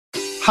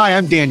Hi,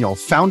 I'm Daniel,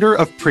 founder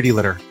of Pretty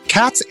Litter.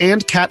 Cats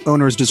and cat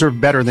owners deserve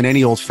better than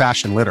any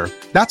old-fashioned litter.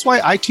 That's why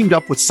I teamed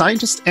up with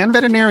scientists and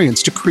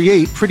veterinarians to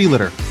create Pretty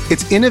Litter.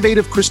 Its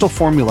innovative crystal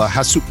formula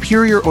has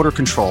superior odor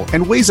control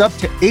and weighs up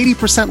to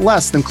 80%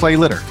 less than clay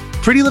litter.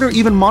 Pretty Litter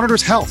even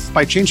monitors health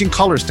by changing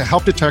colors to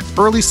help detect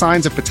early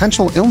signs of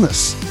potential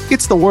illness.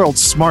 It's the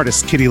world's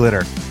smartest kitty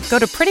litter. Go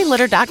to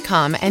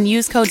prettylitter.com and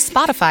use code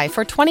SPOTIFY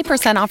for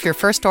 20% off your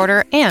first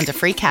order and a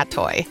free cat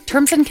toy.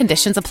 Terms and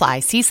conditions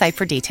apply. See site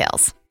for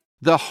details.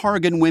 The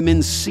Hargan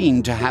women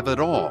seemed to have it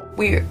all.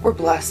 We were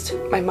blessed.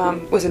 My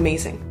mom was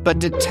amazing. But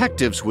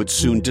detectives would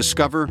soon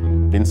discover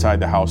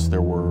inside the house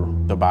there were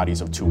the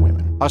bodies of two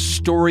women. A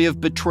story of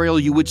betrayal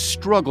you would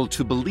struggle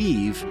to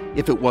believe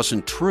if it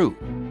wasn't true.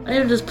 I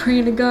am just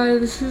praying to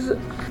God, this is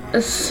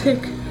a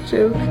sick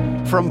joke.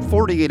 From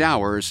 48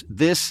 Hours,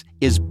 this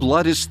is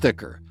Blood is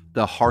Thicker,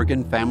 the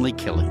Hargan family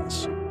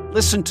killings.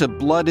 Listen to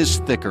Blood is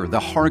Thicker, the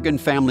Hargan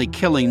family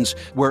killings,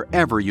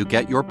 wherever you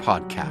get your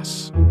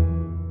podcasts.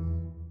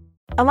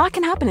 A lot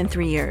can happen in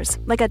 3 years,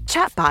 like a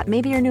chatbot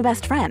may be your new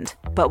best friend.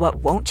 But what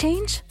won't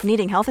change?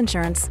 Needing health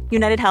insurance.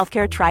 United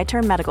Healthcare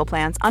Tri-Term Medical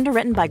Plans,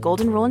 underwritten by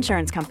Golden Rule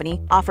Insurance Company,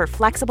 offer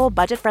flexible,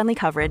 budget-friendly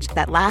coverage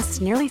that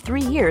lasts nearly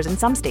 3 years in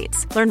some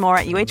states. Learn more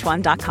at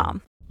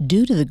uh1.com.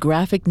 Due to the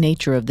graphic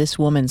nature of this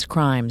woman's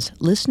crimes,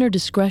 listener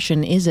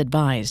discretion is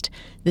advised.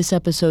 This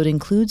episode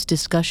includes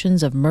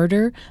discussions of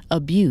murder,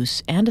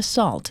 abuse, and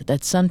assault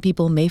that some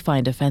people may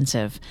find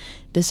offensive.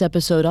 This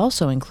episode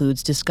also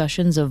includes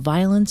discussions of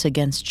violence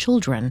against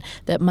children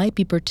that might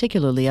be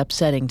particularly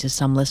upsetting to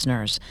some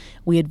listeners.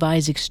 We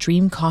advise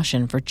extreme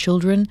caution for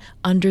children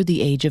under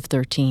the age of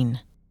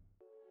 13.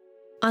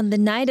 On the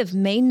night of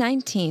May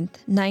 19th,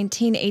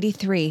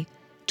 1983,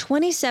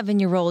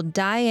 27-year-old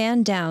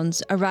Diane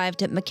Downs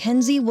arrived at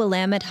Mackenzie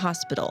Willamette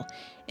Hospital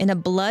in a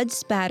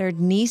blood-spattered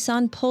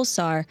Nissan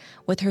Pulsar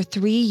with her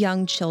 3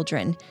 young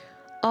children.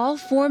 All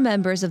 4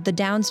 members of the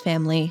Downs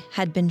family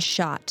had been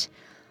shot.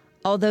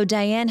 Although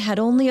Diane had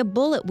only a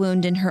bullet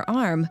wound in her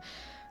arm,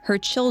 her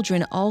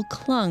children all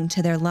clung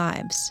to their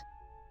lives.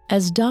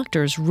 As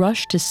doctors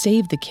rushed to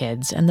save the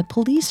kids and the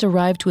police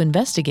arrived to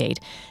investigate,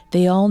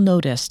 they all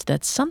noticed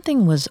that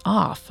something was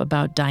off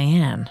about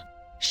Diane.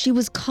 She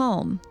was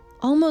calm,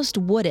 almost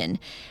wooden,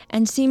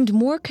 and seemed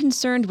more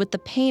concerned with the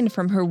pain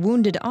from her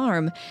wounded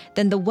arm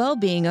than the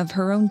well-being of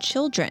her own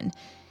children.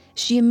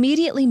 She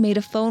immediately made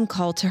a phone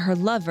call to her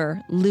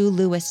lover, Lou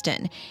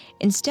Lewiston,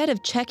 instead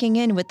of checking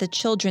in with the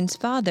children's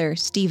father,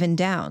 Stephen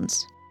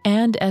Downs.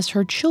 And as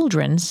her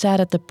children sat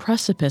at the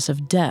precipice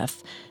of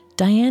death,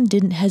 Diane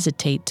didn't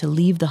hesitate to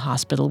leave the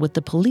hospital with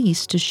the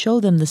police to show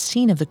them the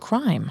scene of the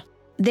crime.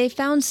 They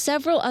found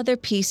several other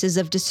pieces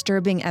of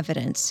disturbing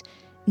evidence.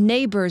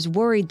 Neighbors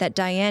worried that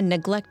Diane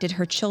neglected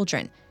her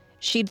children.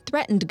 She'd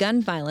threatened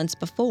gun violence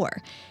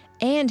before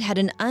and had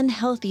an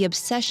unhealthy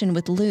obsession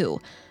with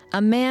Lou,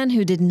 a man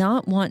who did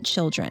not want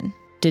children.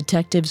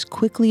 Detectives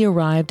quickly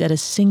arrived at a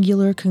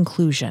singular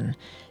conclusion.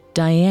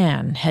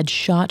 Diane had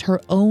shot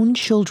her own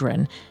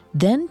children,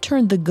 then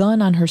turned the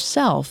gun on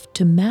herself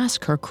to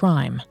mask her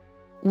crime.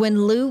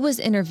 When Lou was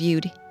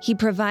interviewed, he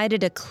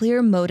provided a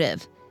clear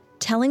motive,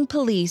 telling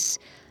police,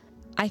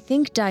 "I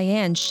think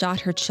Diane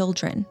shot her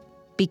children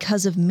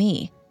because of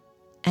me,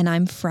 and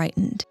I'm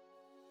frightened."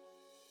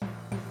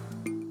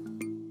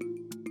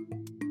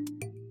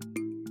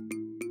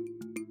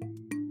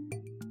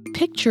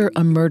 Picture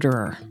a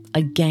murderer,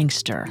 a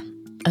gangster,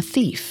 a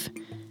thief.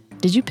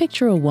 Did you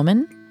picture a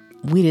woman?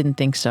 We didn't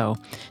think so.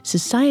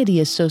 Society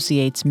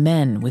associates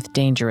men with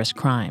dangerous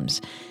crimes.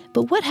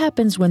 But what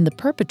happens when the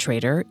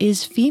perpetrator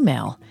is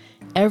female?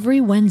 Every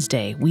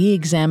Wednesday, we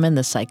examine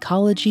the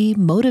psychology,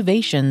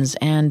 motivations,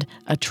 and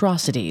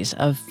atrocities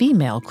of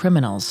female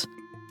criminals.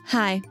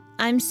 Hi,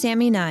 I'm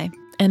Sammy Nye.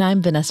 And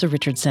I'm Vanessa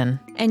Richardson.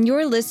 And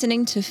you're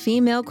listening to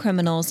Female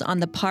Criminals on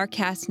the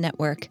Parcast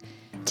Network.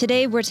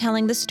 Today, we're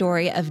telling the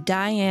story of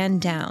Diane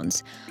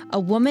Downs, a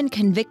woman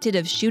convicted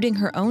of shooting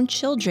her own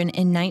children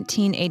in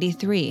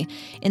 1983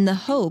 in the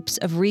hopes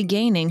of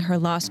regaining her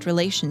lost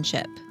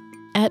relationship.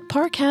 At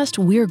Parcast,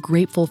 we're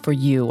grateful for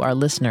you, our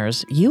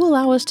listeners. You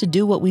allow us to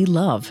do what we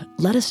love.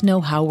 Let us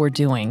know how we're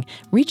doing.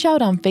 Reach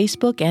out on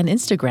Facebook and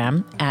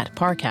Instagram at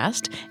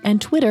Parcast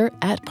and Twitter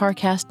at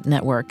Parcast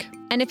Network.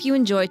 And if you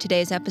enjoyed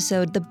today's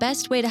episode, the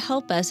best way to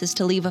help us is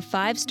to leave a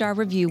 5-star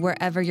review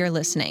wherever you're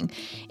listening.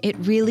 It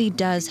really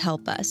does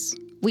help us.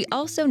 We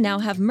also now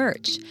have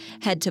merch.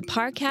 Head to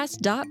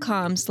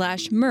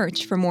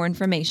parcast.com/merch for more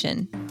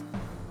information.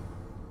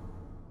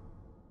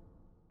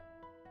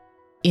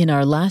 In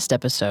our last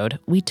episode,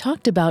 we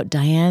talked about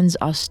Diane's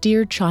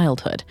austere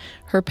childhood.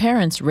 Her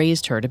parents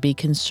raised her to be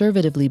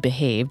conservatively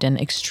behaved and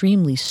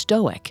extremely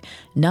stoic,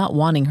 not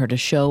wanting her to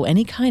show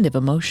any kind of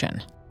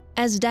emotion.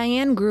 As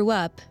Diane grew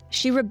up,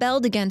 she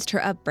rebelled against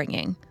her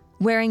upbringing,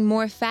 wearing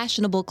more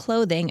fashionable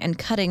clothing and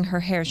cutting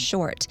her hair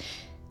short.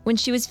 When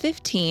she was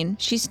 15,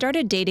 she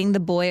started dating the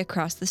boy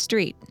across the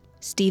street,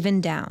 Stephen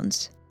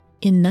Downs.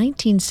 In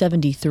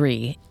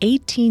 1973,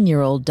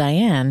 18-year-old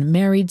Diane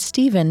married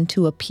Stephen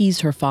to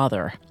appease her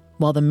father.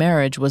 While the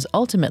marriage was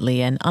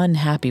ultimately an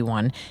unhappy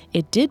one,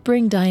 it did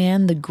bring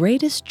Diane the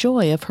greatest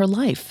joy of her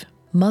life,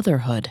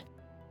 motherhood.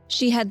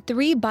 She had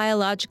 3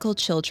 biological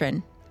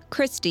children: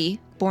 Christy,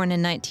 born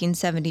in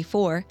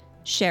 1974,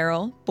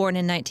 Cheryl, born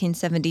in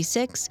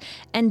 1976,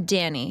 and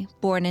Danny,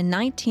 born in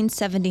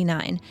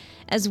 1979,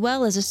 as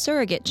well as a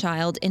surrogate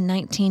child in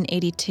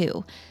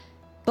 1982.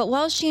 But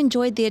while she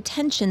enjoyed the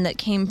attention that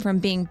came from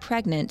being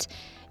pregnant,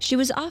 she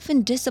was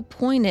often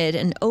disappointed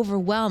and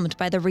overwhelmed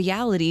by the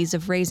realities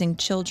of raising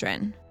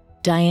children.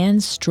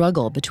 Diane's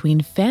struggle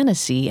between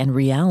fantasy and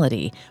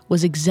reality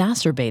was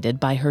exacerbated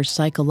by her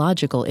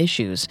psychological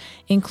issues,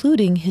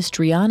 including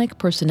histrionic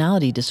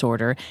personality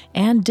disorder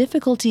and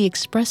difficulty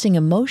expressing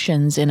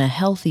emotions in a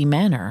healthy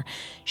manner.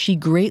 She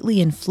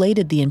greatly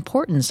inflated the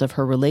importance of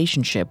her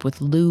relationship with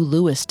Lou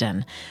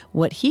Lewiston.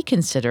 What he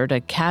considered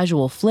a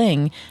casual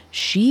fling,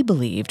 she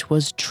believed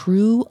was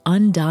true,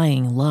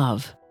 undying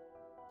love.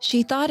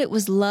 She thought it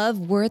was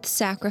love worth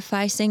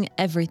sacrificing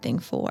everything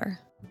for.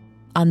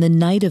 On the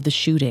night of the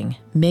shooting,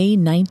 May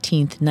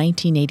 19,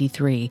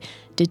 1983,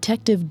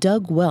 Detective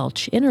Doug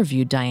Welch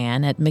interviewed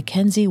Diane at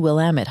Mackenzie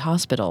Willamette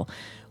Hospital.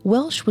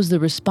 Welch was the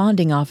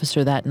responding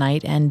officer that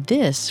night, and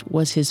this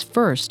was his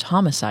first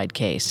homicide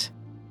case.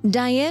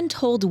 Diane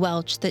told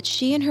Welch that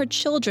she and her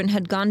children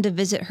had gone to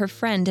visit her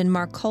friend in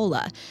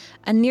Marcola,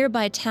 a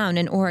nearby town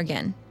in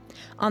Oregon.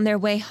 On their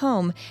way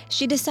home,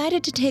 she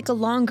decided to take a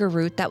longer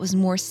route that was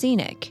more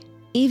scenic,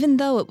 even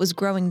though it was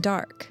growing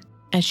dark.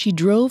 As she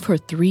drove her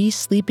 3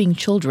 sleeping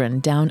children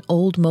down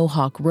Old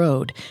Mohawk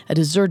Road, a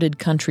deserted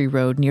country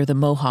road near the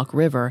Mohawk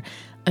River,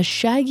 a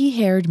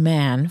shaggy-haired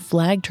man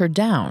flagged her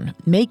down,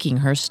 making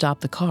her stop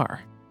the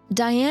car.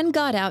 Diane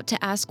got out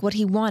to ask what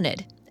he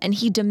wanted, and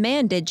he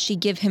demanded she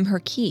give him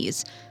her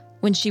keys.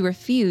 When she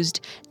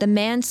refused, the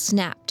man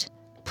snapped,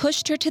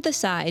 pushed her to the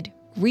side,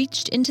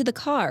 reached into the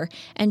car,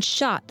 and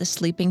shot the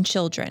sleeping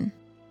children.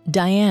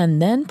 Diane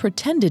then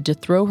pretended to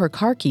throw her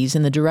car keys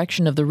in the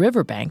direction of the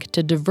riverbank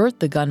to divert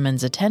the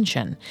gunman's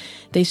attention.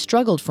 They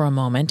struggled for a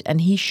moment, and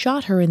he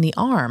shot her in the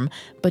arm,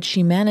 but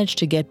she managed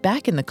to get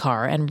back in the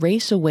car and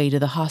race away to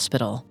the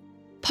hospital.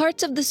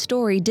 Parts of the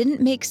story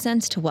didn't make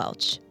sense to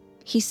Welch.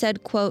 He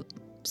said, quote,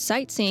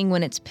 "Sightseeing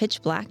when it's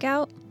pitch black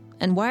out?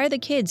 And why are the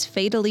kids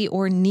fatally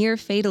or near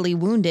fatally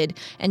wounded,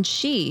 and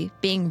she,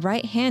 being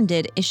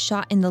right-handed, is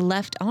shot in the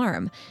left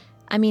arm?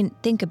 I mean,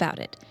 think about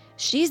it.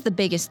 She's the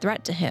biggest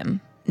threat to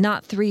him,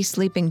 not 3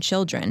 sleeping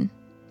children,"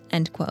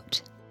 end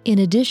quote. In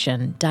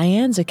addition,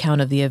 Diane's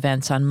account of the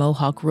events on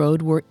Mohawk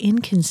Road were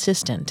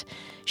inconsistent.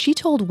 She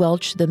told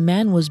Welch the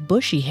man was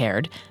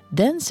bushy-haired,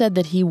 then said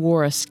that he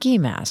wore a ski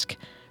mask.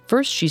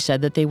 First, she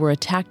said that they were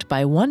attacked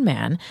by 1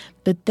 man,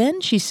 but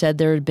then she said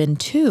there had been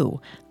 2,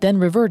 then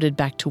reverted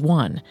back to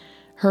 1.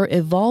 Her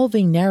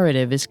evolving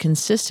narrative is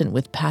consistent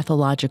with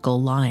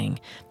pathological lying,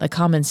 a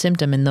common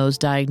symptom in those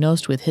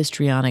diagnosed with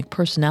histrionic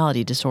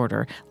personality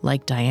disorder,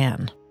 like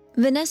Diane.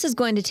 Vanessa's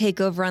going to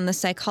take over on the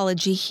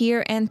psychology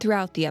here and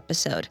throughout the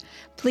episode.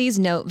 Please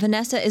note,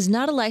 Vanessa is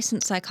not a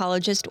licensed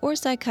psychologist or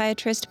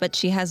psychiatrist, but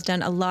she has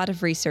done a lot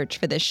of research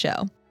for this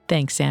show.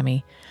 Thanks,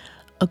 Sammy.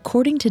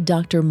 According to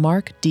Dr.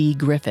 Mark D.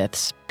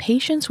 Griffiths,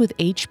 patients with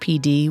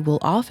HPD will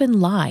often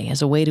lie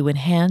as a way to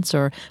enhance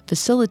or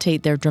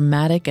facilitate their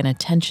dramatic and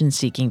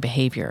attention-seeking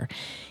behavior.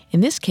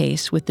 In this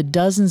case, with the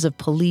dozens of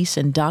police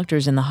and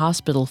doctors in the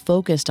hospital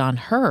focused on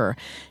her,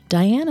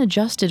 Diane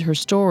adjusted her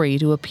story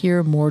to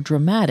appear more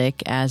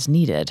dramatic as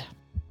needed.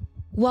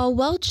 While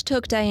Welch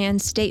took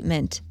Diane's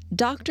statement,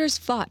 doctors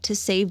fought to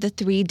save the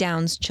 3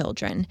 Downs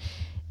children.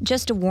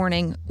 Just a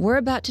warning, we're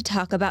about to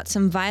talk about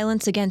some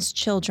violence against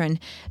children,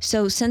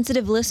 so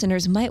sensitive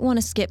listeners might want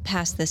to skip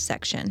past this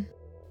section.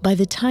 By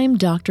the time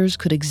doctors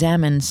could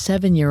examine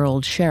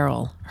 7-year-old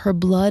Cheryl, her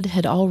blood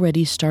had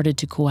already started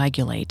to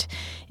coagulate.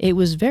 It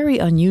was very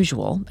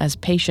unusual, as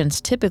patients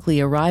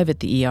typically arrive at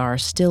the ER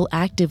still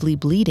actively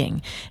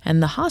bleeding,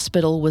 and the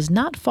hospital was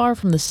not far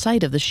from the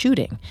site of the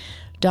shooting.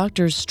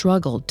 Doctors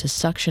struggled to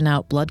suction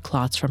out blood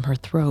clots from her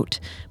throat,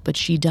 but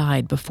she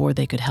died before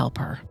they could help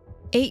her.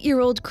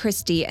 8-year-old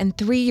Christy and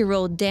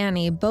 3-year-old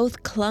Danny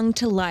both clung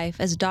to life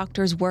as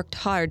doctors worked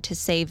hard to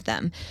save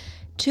them.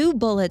 2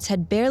 bullets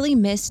had barely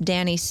missed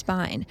Danny's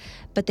spine,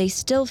 but they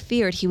still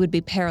feared he would be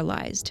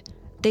paralyzed.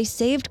 They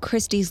saved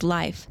Christy's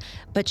life,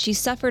 but she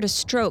suffered a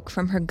stroke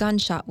from her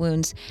gunshot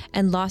wounds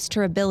and lost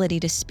her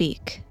ability to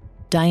speak.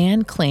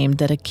 Diane claimed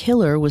that a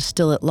killer was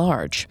still at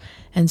large,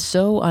 and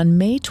so on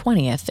May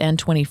 20th and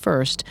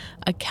 21st,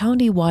 a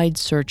county-wide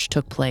search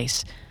took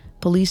place.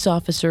 Police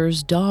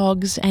officers,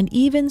 dogs, and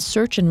even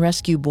search and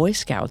rescue Boy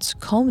Scouts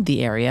combed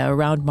the area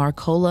around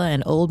Marcola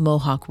and Old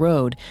Mohawk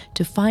Road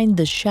to find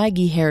the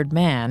shaggy-haired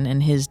man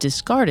and his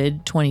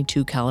discarded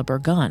 .22 caliber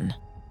gun.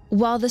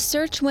 While the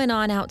search went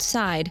on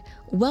outside,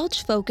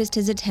 Welch focused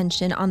his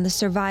attention on the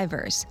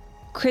survivors,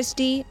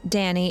 Christy,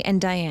 Danny, and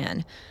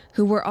Diane,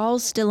 who were all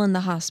still in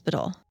the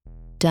hospital.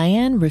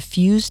 Diane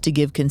refused to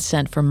give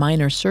consent for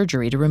minor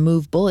surgery to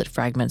remove bullet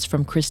fragments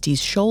from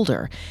Christy's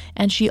shoulder,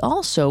 and she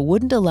also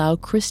wouldn't allow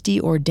Christy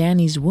or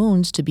Danny's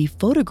wounds to be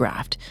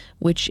photographed,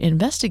 which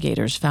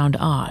investigators found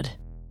odd.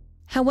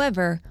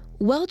 However,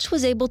 Welch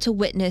was able to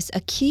witness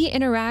a key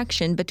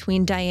interaction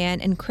between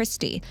Diane and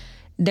Christy,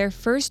 their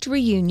first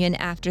reunion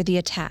after the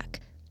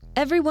attack.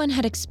 Everyone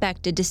had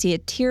expected to see a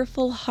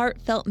tearful,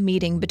 heartfelt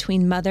meeting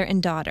between mother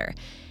and daughter.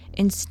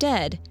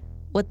 Instead,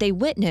 what they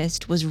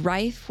witnessed was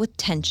rife with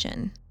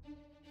tension.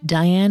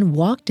 Diane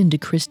walked into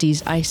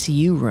Christy's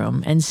ICU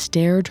room and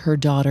stared her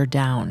daughter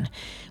down.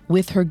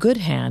 With her good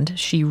hand,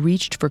 she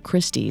reached for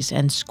Christy's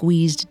and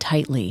squeezed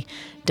tightly.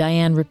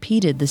 Diane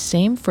repeated the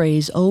same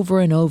phrase over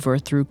and over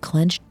through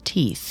clenched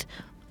teeth.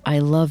 "I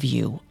love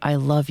you, I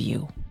love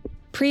you."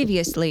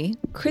 Previously,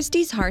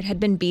 Christy's heart had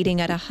been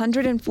beating at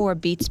 104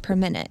 beats per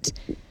minute.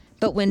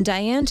 But when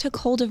Diane took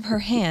hold of her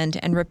hand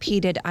and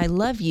repeated, "I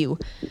love you,"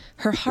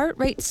 her heart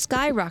rate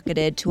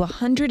skyrocketed to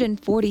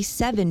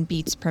 147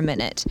 beats per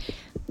minute.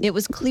 It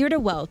was clear to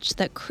Welch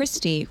that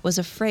Christy was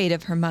afraid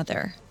of her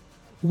mother.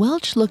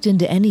 Welch looked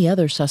into any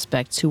other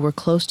suspects who were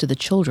close to the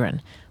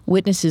children.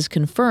 Witnesses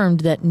confirmed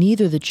that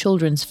neither the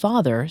children's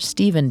father,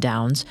 Stephen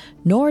Downs,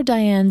 nor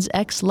Diane's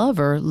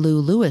ex-lover, Lou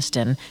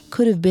Lewiston,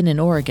 could have been in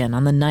Oregon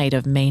on the night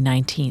of May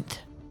 19th.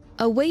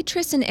 A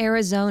waitress in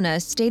Arizona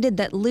stated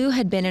that Lou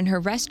had been in her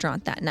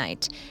restaurant that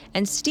night,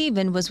 and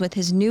Stephen was with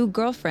his new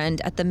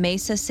girlfriend at the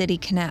Mesa City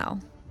Canal.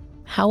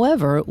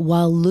 However,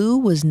 while Lou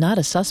was not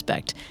a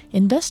suspect,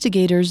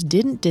 investigators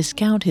didn't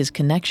discount his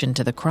connection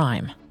to the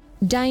crime.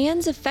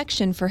 Diane's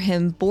affection for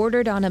him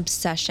bordered on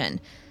obsession.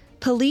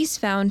 Police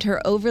found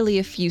her overly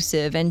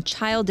effusive and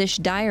childish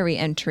diary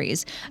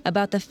entries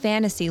about the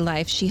fantasy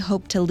life she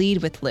hoped to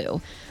lead with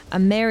Lou, a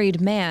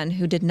married man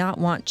who did not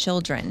want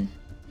children.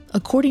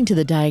 According to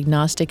the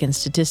Diagnostic and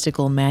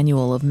Statistical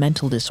Manual of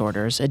Mental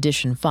Disorders,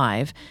 Edition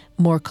 5,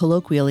 more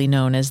colloquially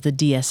known as the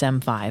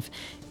DSM-5,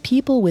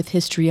 people with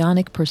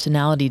histrionic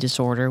personality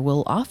disorder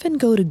will often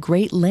go to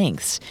great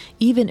lengths,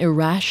 even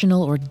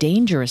irrational or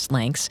dangerous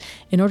lengths,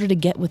 in order to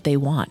get what they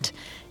want.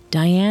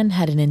 Diane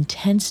had an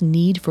intense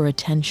need for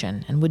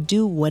attention and would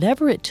do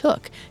whatever it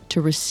took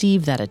to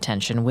receive that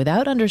attention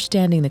without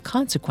understanding the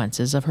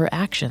consequences of her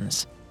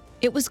actions.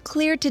 It was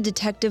clear to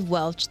Detective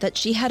Welch that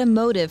she had a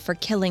motive for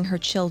killing her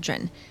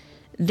children.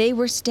 They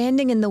were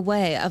standing in the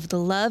way of the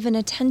love and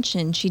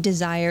attention she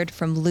desired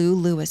from Lou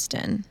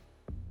Lewiston.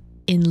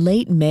 In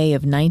late May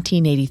of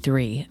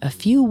 1983, a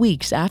few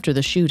weeks after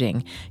the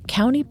shooting,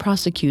 County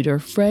Prosecutor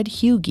Fred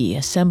Hughey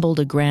assembled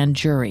a grand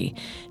jury.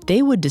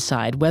 They would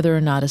decide whether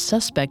or not a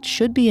suspect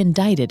should be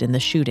indicted in the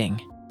shooting.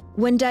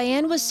 When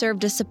Diane was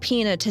served a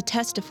subpoena to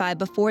testify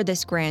before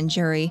this grand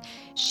jury,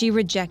 she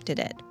rejected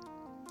it.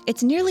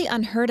 It's nearly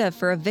unheard of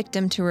for a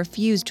victim to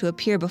refuse to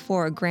appear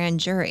before a grand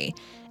jury,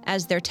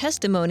 as their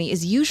testimony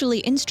is usually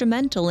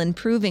instrumental in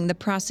proving the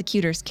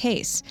prosecutor's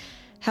case.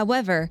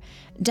 However,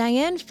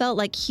 Diane felt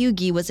like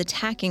Hughey was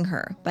attacking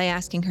her by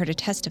asking her to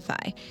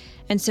testify,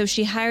 and so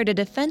she hired a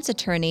defense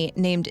attorney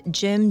named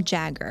Jim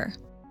Jagger.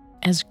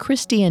 As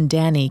Christy and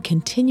Danny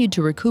continued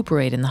to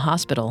recuperate in the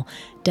hospital,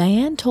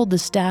 Diane told the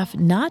staff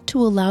not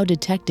to allow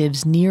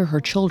detectives near her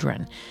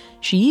children.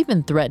 She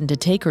even threatened to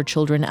take her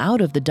children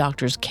out of the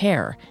doctor's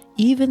care,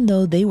 even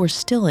though they were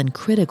still in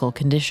critical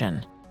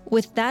condition.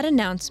 With that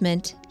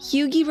announcement,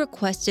 Hughey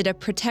requested a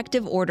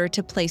protective order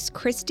to place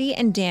Christy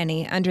and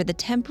Danny under the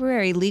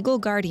temporary legal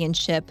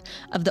guardianship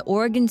of the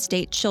Oregon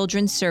State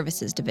Children's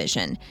Services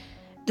Division.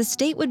 The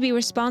state would be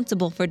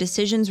responsible for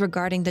decisions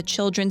regarding the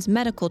children's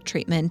medical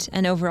treatment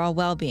and overall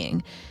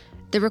well-being.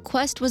 The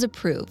request was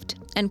approved,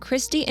 and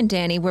Christy and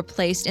Danny were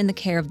placed in the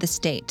care of the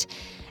state.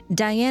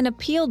 Diane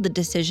appealed the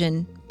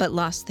decision, but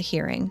lost the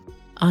hearing.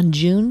 On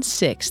June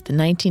 6,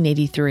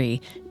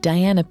 1983,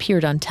 Diane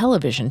appeared on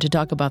television to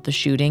talk about the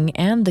shooting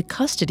and the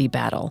custody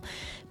battle.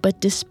 But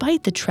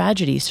despite the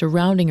tragedy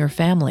surrounding her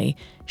family,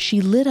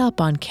 she lit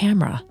up on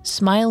camera,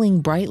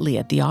 smiling brightly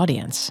at the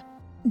audience.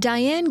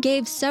 Diane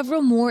gave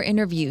several more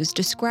interviews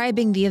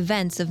describing the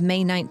events of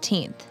May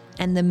 19th,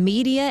 and the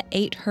media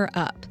ate her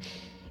up.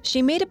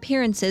 She made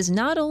appearances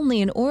not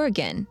only in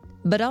Oregon,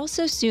 but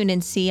also soon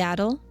in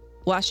Seattle,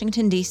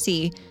 Washington,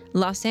 D.C.,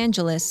 Los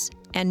Angeles,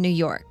 and New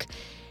York.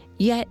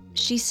 Yet,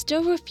 she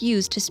still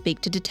refused to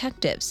speak to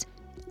detectives.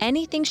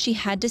 Anything she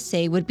had to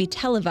say would be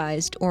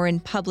televised or in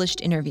published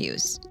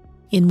interviews.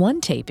 In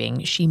one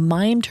taping, she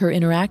mimed her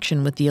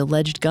interaction with the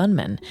alleged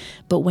gunman,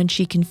 but when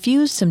she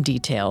confused some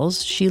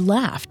details, she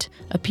laughed,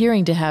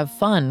 appearing to have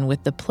fun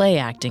with the play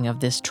acting of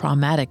this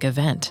traumatic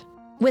event.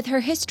 With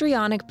her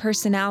histrionic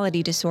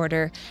personality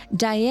disorder,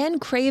 Diane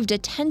craved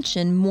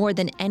attention more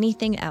than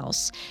anything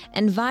else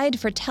and vied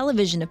for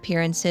television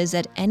appearances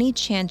at any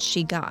chance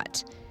she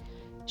got.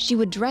 She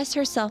would dress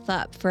herself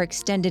up for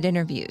extended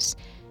interviews.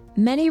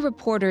 Many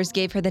reporters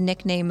gave her the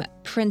nickname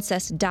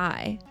Princess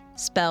Di,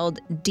 spelled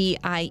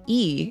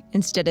D-I-E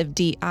instead of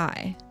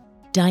D-I.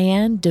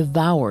 Diane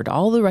devoured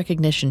all the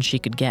recognition she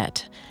could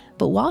get,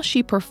 but while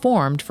she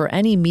performed for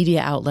any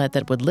media outlet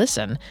that would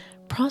listen,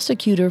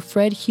 prosecutor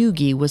Fred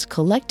Hughey was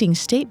collecting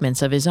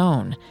statements of his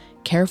own,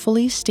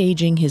 carefully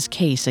staging his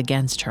case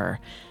against her.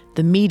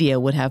 The media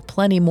would have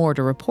plenty more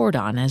to report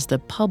on, as the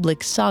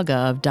public saga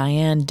of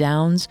Diane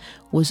Downs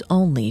was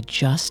only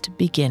just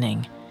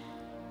beginning.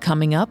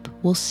 Coming up,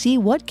 we'll see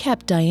what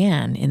kept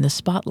Diane in the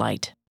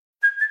spotlight.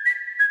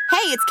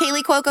 Hey, it's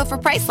Kaylee Cuoco for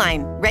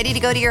Priceline. Ready to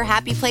go to your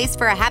happy place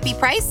for a happy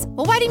price?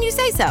 Well, why didn't you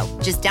say so?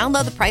 Just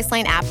download the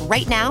Priceline app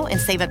right now and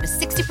save up to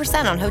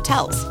 60% on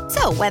hotels.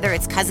 So whether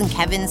it's Cousin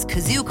Kevin's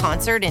Kazoo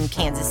Concert in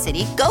Kansas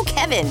City, go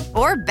Kevin,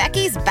 or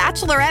Becky's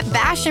Bachelorette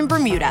Bash in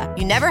Bermuda,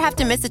 you never have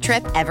to miss a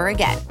trip ever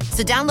again.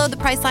 So download the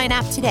Priceline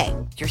app today.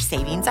 Your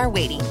savings are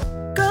waiting.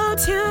 Go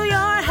to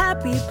your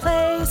happy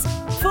place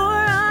for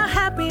a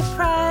happy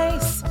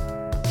price.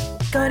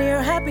 Go to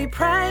your happy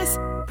price,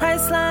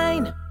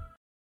 Priceline.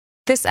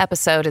 This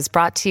episode is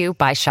brought to you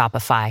by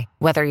Shopify.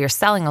 Whether you're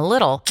selling a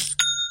little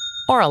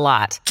or a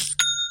lot,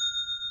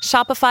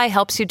 Shopify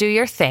helps you do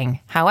your thing,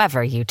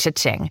 however you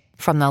cha-ching.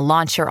 From the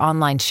launch your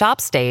online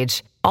shop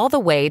stage, all the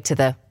way to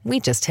the we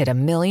just hit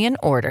 1 million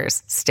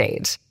orders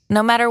stage.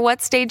 No matter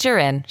what stage you're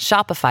in,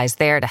 Shopify's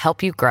there to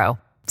help you grow.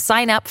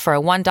 Sign up for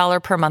a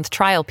 $1 per month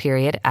trial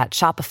period at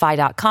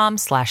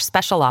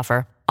shopify.com/special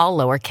offer, all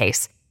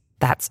lowercase.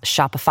 That's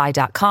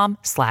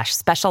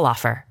shopify.com/special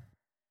offer.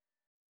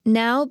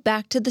 Now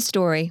back to the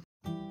story.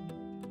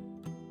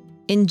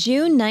 In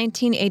June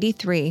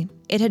 1983,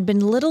 it had been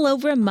little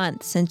over a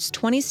month since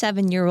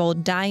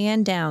 27-year-old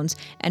Diane Downs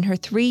and her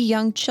 3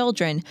 young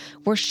children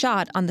were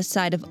shot on the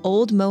side of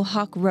Old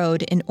Mohawk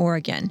Road in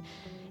Oregon.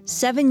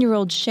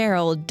 7-year-old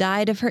Cheryl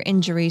died of her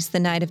injuries the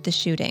night of the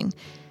shooting.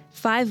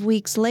 5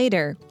 weeks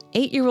later,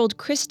 8-year-old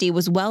Christy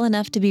was well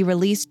enough to be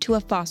released to a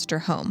foster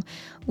home,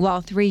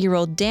 while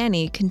 3-year-old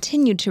Danny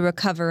continued to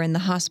recover in the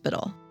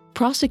hospital.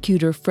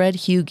 Prosecutor Fred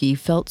Hughey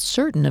felt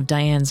certain of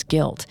Diane's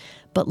guilt,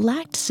 but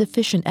lacked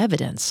sufficient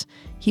evidence.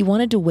 He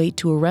wanted to wait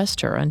to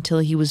arrest her until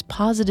he was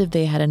positive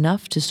they had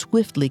enough to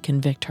swiftly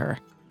convict her.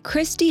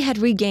 Christy had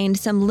regained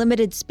some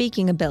limited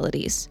speaking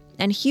abilities,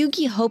 and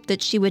Hughey hoped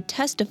that she would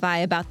testify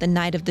about the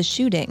night of the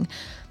shooting.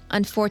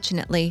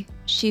 Unfortunately,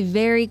 she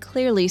very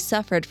clearly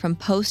suffered from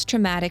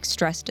post-traumatic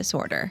stress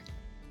disorder.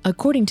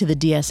 According to the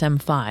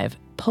DSM-5,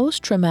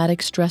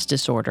 post-traumatic stress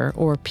disorder,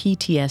 or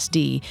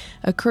PTSD,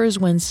 occurs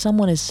when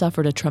someone has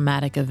suffered a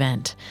traumatic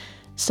event.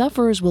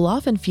 Sufferers will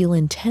often feel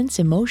intense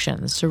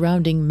emotions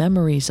surrounding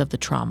memories of the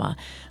trauma,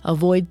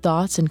 avoid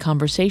thoughts and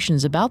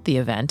conversations about the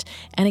event,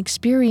 and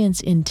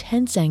experience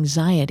intense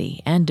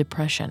anxiety and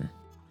depression.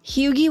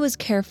 Hughey was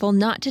careful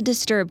not to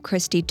disturb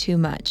Christy too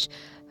much,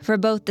 for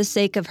both the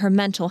sake of her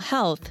mental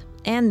health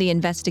and the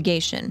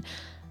investigation.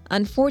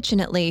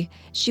 Unfortunately,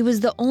 she was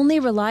the only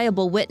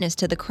reliable witness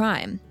to the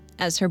crime,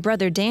 as her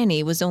brother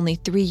Danny was only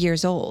 3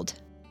 years old.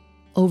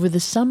 Over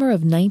the summer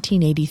of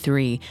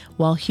 1983,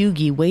 while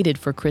Hughey waited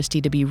for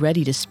Christy to be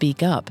ready to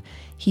speak up,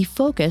 he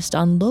focused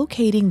on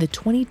locating the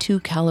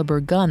 .22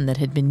 caliber gun that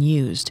had been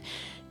used.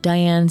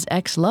 Diane's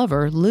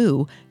ex-lover,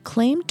 Lou,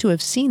 claimed to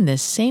have seen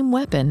this same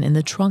weapon in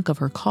the trunk of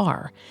her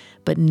car,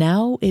 but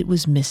now it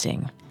was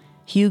missing.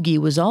 Hughey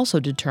was also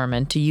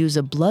determined to use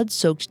a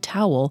blood-soaked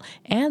towel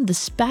and the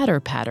spatter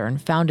pattern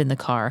found in the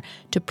car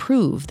to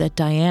prove that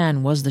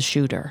Diane was the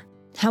shooter.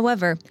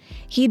 However,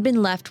 he'd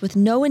been left with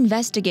no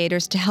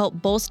investigators to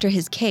help bolster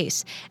his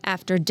case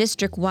after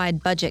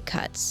district-wide budget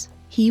cuts.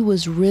 He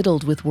was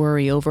riddled with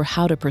worry over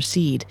how to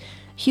proceed.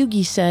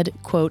 Hughey said,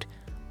 quote,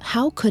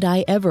 "How could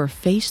I ever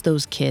face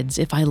those kids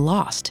if I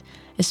lost?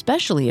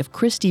 Especially if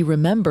Christy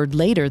remembered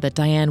later that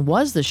Diane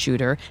was the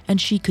shooter and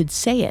she could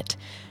say it.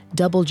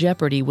 Double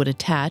jeopardy would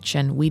attach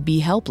and we'd be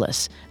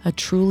helpless. A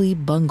truly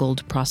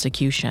bungled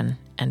prosecution,"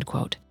 end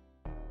quote.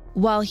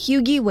 While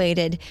Hughey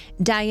waited,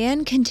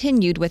 Diane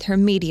continued with her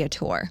media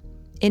tour.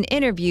 In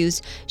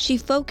interviews, she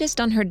focused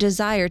on her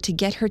desire to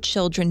get her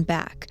children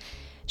back.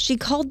 She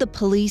called the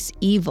police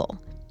evil,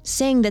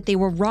 saying that they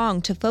were wrong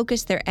to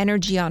focus their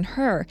energy on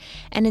her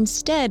and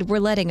instead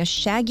were letting a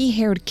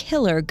shaggy-haired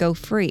killer go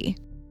free.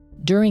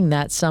 During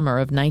that summer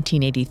of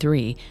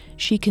 1983,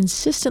 she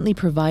consistently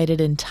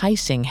provided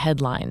enticing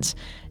headlines.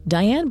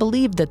 Diane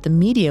believed that the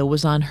media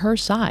was on her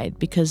side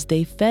because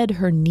they fed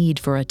her need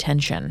for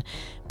attention.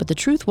 But the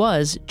truth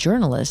was,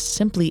 journalists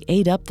simply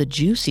ate up the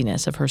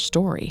juiciness of her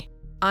story.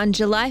 On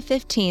July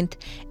 15th,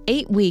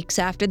 8 weeks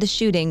after the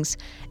shootings,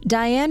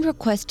 Diane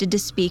requested to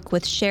speak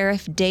with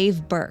Sheriff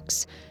Dave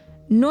Burks.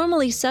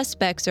 Normally,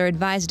 suspects are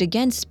advised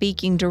against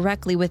speaking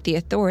directly with the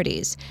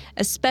authorities,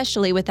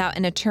 especially without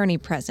an attorney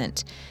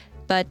present.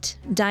 But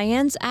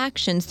Diane's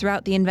actions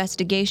throughout the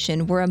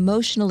investigation were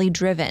emotionally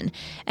driven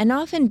and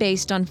often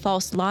based on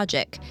false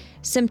logic,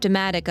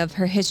 symptomatic of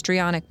her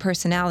histrionic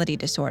personality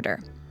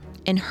disorder.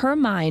 In her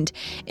mind,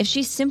 if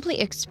she simply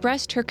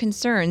expressed her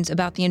concerns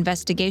about the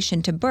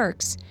investigation to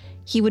Burks,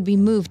 he would be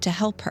moved to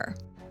help her.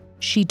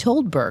 She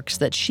told Burks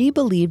that she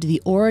believed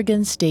the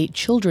Oregon State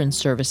Children's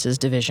Services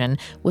Division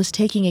was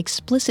taking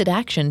explicit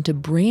action to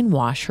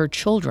brainwash her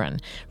children,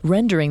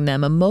 rendering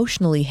them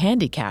emotionally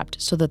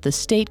handicapped so that the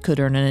state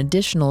could earn an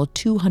additional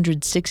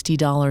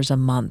 $260 a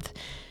month.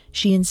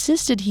 She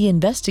insisted he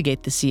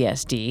investigate the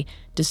CSD,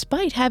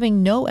 despite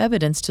having no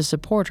evidence to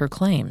support her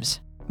claims.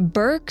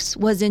 Burks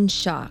was in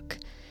shock.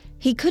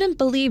 He couldn't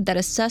believe that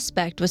a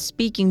suspect was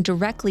speaking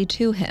directly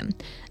to him,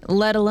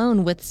 let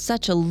alone with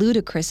such a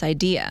ludicrous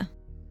idea.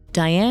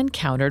 Diane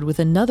countered with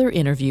another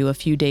interview a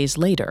few days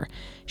later.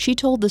 She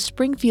told the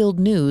Springfield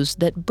News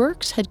that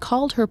Burks had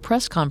called her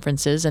press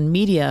conferences and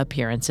media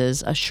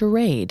appearances a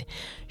charade.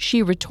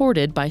 She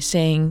retorted by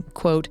saying,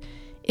 quote,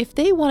 "If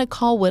they want to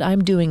call what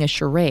I'm doing a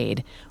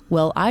charade,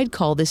 well, I'd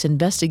call this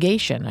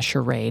investigation a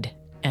charade,"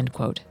 end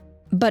quote.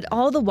 But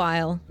all the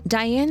while,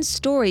 Diane's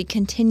story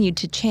continued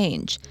to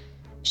change.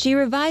 She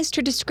revised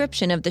her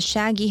description of the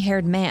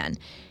shaggy-haired man,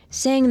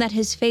 saying that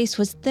his face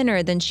was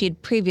thinner than she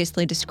had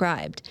previously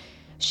described.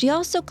 She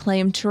also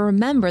claimed to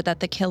remember that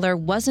the killer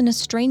wasn't a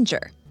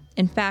stranger.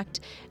 In fact,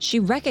 she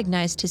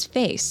recognized his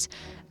face,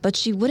 but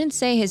she wouldn't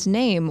say his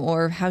name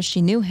or how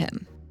she knew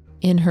him.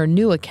 In her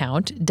new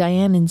account,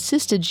 Diane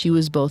insisted she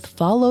was both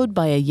followed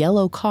by a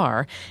yellow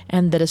car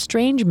and that a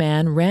strange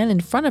man ran in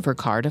front of her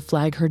car to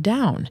flag her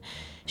down.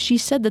 She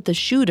said that the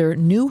shooter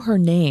knew her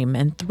name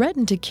and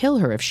threatened to kill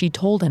her if she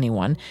told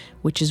anyone,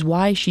 which is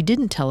why she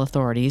didn't tell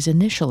authorities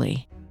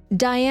initially.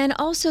 Diane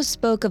also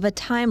spoke of a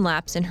time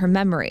lapse in her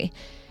memory.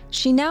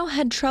 She now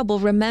had trouble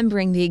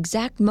remembering the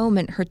exact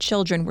moment her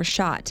children were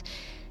shot,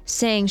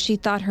 saying she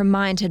thought her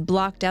mind had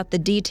blocked out the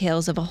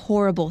details of a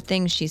horrible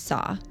thing she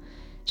saw.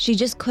 She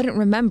just couldn't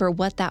remember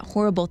what that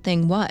horrible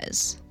thing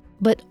was.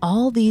 But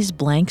all these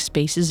blank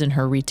spaces in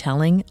her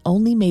retelling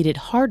only made it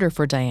harder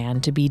for Diane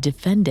to be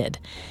defended.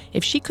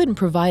 If she couldn't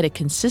provide a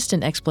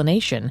consistent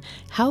explanation,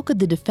 how could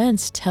the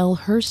defense tell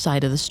her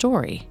side of the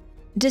story?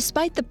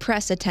 Despite the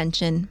press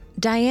attention,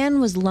 Diane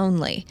was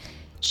lonely.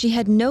 She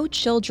had no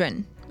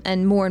children,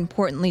 and more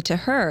importantly to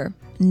her,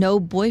 no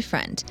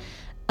boyfriend,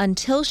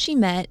 until she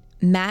met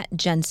Matt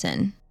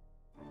Jensen.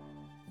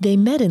 They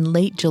met in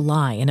late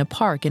July in a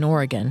park in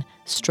Oregon,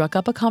 struck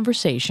up a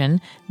conversation,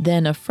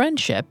 then a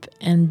friendship,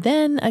 and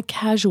then a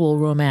casual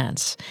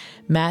romance.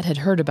 Matt had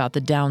heard about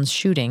the Downs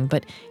shooting,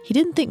 but he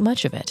didn't think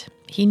much of it.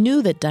 He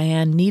knew that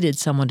Diane needed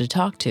someone to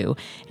talk to,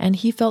 and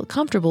he felt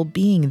comfortable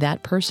being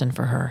that person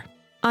for her.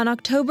 On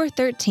October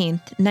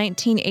 13th,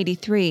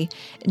 1983,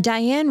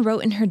 Diane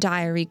wrote in her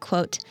diary,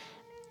 quote,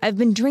 "I've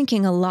been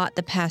drinking a lot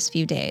the past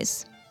few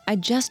days. I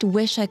just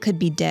wish I could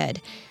be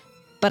dead.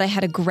 But I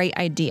had a great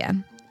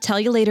idea. Tell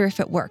you later if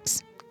it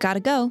works. Gotta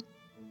go."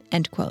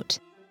 End quote.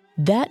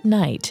 That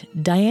night,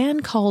 Diane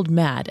called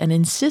Matt and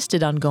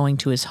insisted on going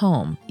to his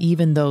home,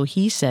 even though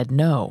he said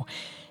no.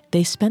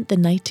 They spent the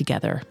night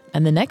together,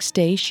 and the next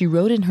day she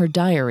wrote in her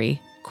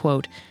diary,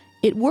 quote,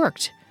 "It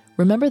worked.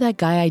 Remember that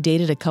guy I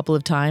dated a couple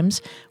of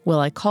times? Well,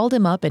 I called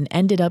him up and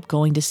ended up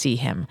going to see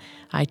him.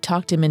 I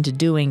talked him into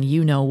doing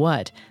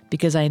you-know-what,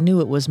 because I knew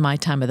it was my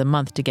time of the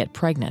month to get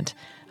pregnant.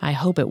 I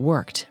hope it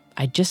worked.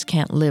 I just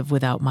can't live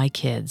without my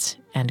kids,"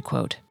 end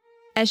quote.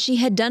 As she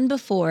had done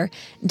before,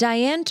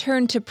 Diane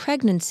turned to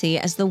pregnancy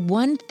as the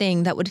one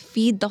thing that would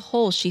feed the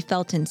hole she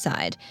felt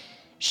inside.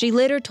 She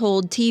later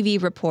told TV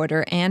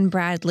reporter Ann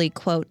Bradley,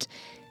 quote,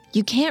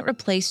 "You can't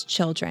replace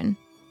children,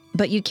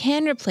 but you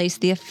can replace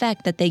the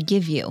effect that they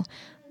give you.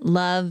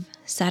 Love,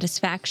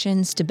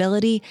 satisfaction,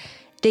 stability.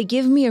 They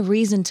give me a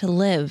reason to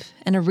live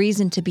and a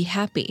reason to be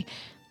happy.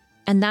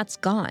 And that's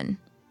gone.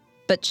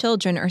 But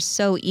children are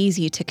so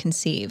easy to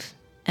conceive,"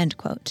 end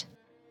quote.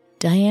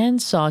 Diane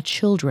saw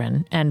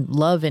children, and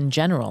love in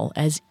general,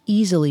 as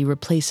easily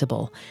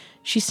replaceable.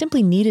 She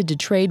simply needed to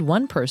trade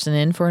one person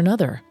in for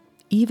another.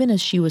 Even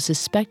as she was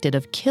suspected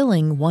of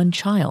killing one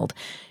child,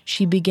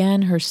 she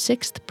began her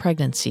 6th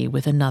pregnancy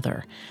with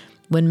another.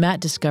 When Matt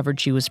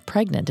discovered she was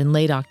pregnant in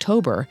late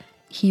October,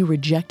 he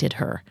rejected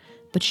her.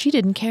 But she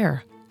didn't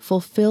care,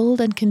 fulfilled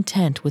and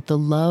content with the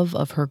love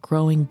of her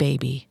growing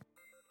baby.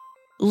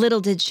 Little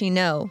did she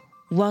know,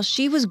 while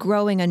she was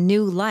growing a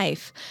new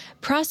life,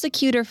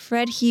 prosecutor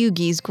Fred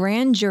Hughey's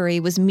grand jury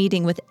was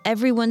meeting with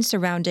everyone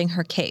surrounding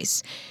her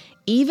case.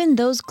 Even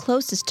those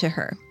closest to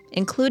her,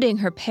 including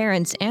her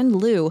parents and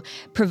Lou,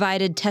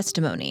 provided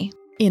testimony.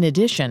 In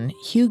addition,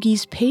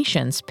 Hughey's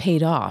patience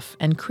paid off,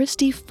 and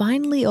Christy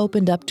finally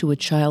opened up to a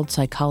child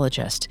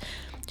psychologist.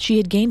 She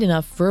had gained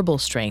enough verbal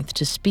strength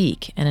to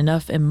speak and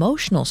enough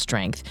emotional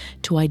strength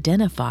to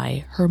identify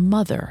her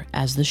mother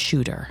as the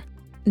shooter.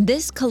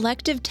 This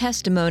collective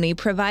testimony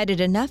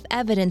provided enough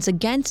evidence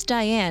against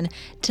Diane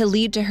to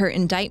lead to her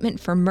indictment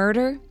for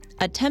murder,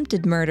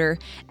 attempted murder,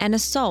 and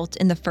assault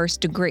in the first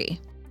degree.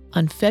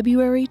 On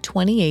February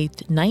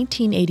 28,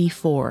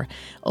 1984,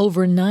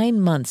 over 9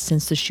 months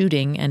since the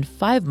shooting and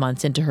 5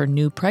 months into her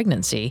new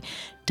pregnancy,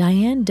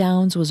 Diane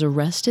Downs was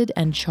arrested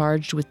and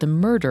charged with the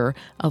murder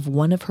of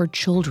one of her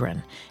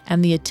children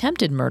and the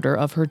attempted murder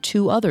of her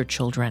 2 other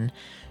children.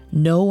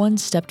 No one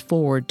stepped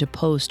forward to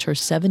post her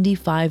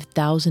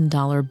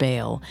 $75,000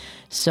 bail,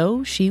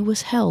 so she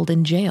was held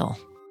in jail.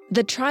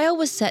 The trial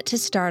was set to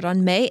start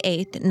on May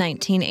 8,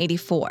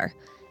 1984.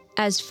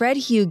 As Fred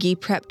Hughey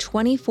prepped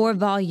 24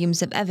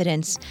 volumes of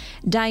evidence,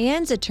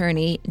 Diane's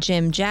attorney,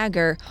 Jim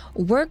Jagger,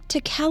 worked to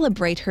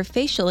calibrate her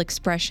facial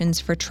expressions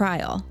for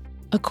trial.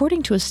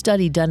 According to a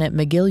study done at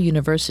McGill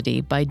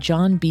University by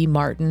John B.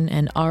 Martin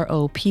and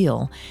R.O.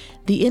 Peel,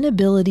 the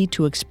inability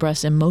to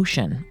express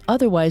emotion,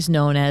 otherwise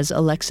known as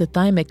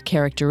alexithymic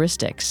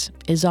characteristics,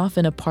 is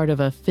often a part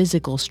of a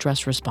physical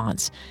stress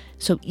response.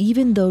 So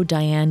even though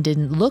Diane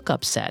didn't look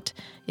upset,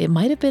 it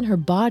might have been her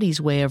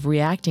body's way of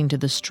reacting to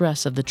the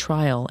stress of the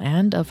trial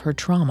and of her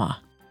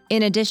trauma.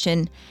 In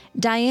addition,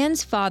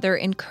 Diane's father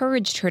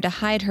encouraged her to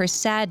hide her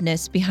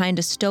sadness behind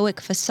a stoic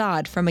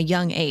facade from a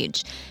young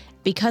age.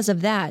 Because of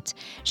that,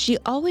 she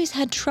always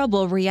had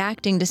trouble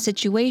reacting to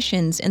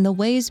situations in the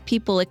ways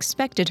people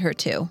expected her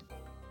to.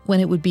 When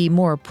it would be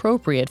more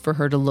appropriate for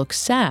her to look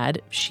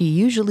sad, she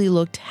usually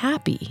looked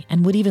happy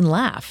and would even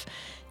laugh.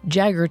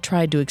 Jagger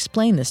tried to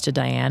explain this to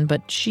Diane,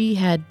 but she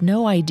had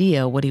no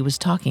idea what he was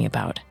talking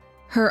about.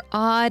 Her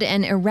odd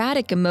and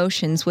erratic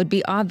emotions would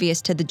be obvious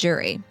to the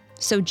jury,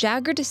 so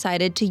Jagger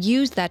decided to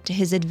use that to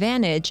his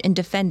advantage in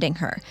defending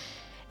her.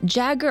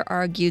 Jagger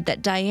argued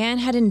that Diane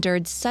had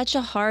endured such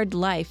a hard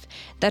life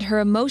that her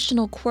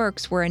emotional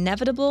quirks were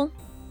inevitable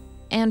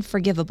and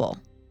forgivable.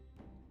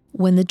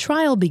 When the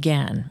trial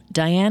began,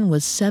 Diane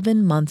was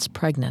 7 months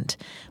pregnant.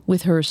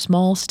 With her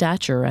small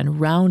stature and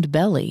round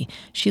belly,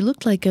 she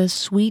looked like a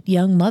sweet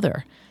young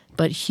mother.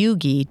 But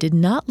Hughie did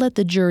not let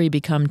the jury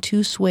become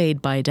too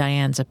swayed by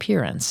Diane's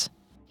appearance.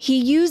 He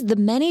used the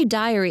many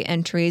diary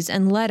entries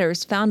and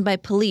letters found by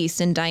police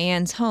in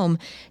Diane's home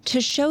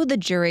to show the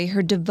jury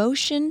her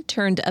devotion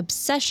turned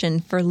obsession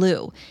for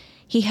Lou.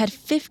 He had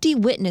 50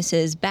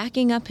 witnesses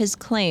backing up his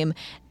claim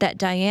that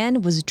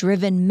Diane was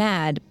driven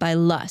mad by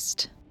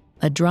lust.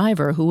 A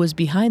driver who was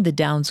behind the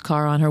Downs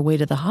car on her way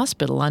to the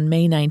hospital on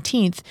May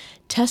 19th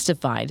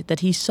testified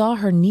that he saw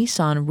her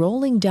Nissan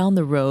rolling down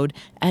the road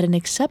at an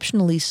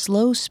exceptionally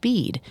slow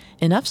speed,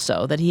 enough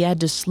so that he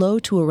had to slow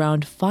to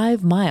around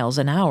 5 miles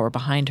an hour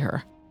behind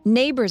her.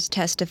 Neighbors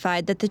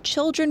testified that the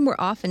children were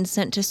often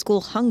sent to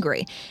school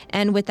hungry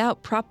and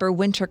without proper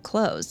winter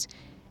clothes.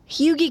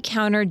 Hughie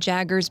countered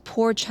Jagger's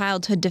poor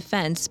childhood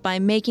defense by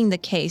making the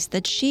case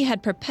that she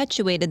had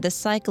perpetuated the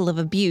cycle of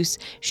abuse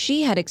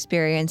she had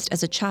experienced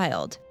as a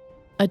child.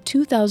 A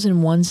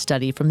 2001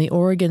 study from the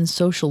Oregon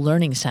Social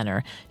Learning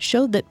Center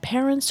showed that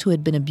parents who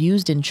had been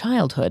abused in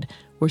childhood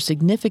were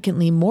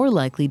significantly more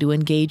likely to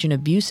engage in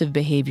abusive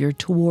behavior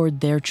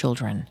toward their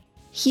children.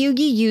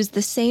 Hughie used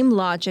the same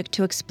logic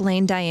to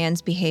explain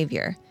Diane's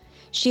behavior.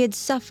 She had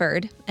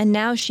suffered, and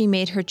now she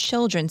made her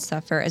children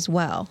suffer as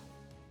well.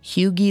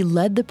 Hughie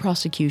led the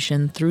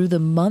prosecution through the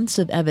months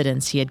of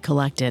evidence he had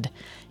collected.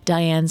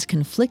 Diane's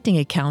conflicting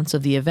accounts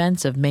of the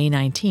events of May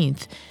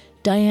 19th,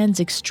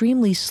 Diane's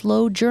extremely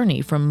slow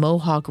journey from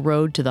Mohawk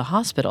Road to the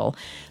hospital,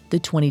 the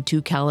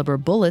 .22 caliber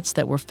bullets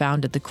that were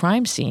found at the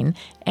crime scene,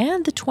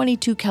 and the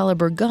 .22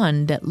 caliber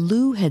gun that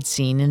Lou had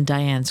seen in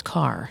Diane's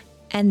car.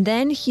 And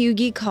then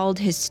Hughie called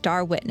his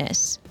star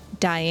witness,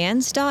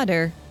 Diane's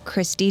daughter,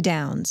 Christy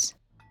Downs.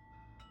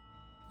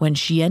 When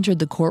she entered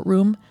the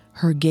courtroom,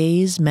 her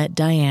gaze met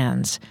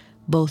Diane's.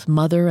 Both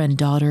mother and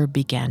daughter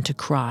began to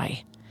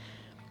cry.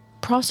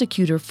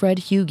 Prosecutor Fred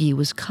Hughie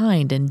was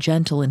kind and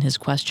gentle in his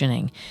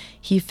questioning.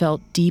 He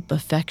felt deep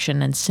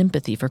affection and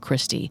sympathy for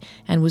Christy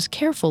and was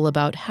careful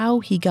about how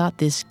he got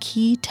this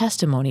key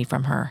testimony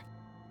from her.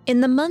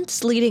 In the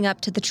months leading up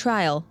to the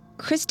trial,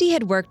 Christy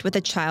had worked with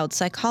a child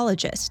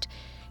psychologist.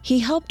 He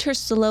helped her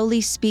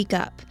slowly speak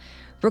up,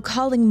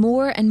 recalling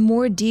more and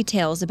more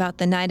details about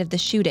the night of the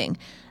shooting,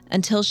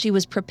 until she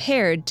was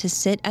prepared to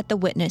sit at the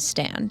witness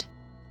stand.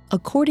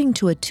 According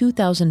to a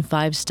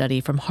 2005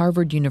 study from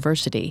Harvard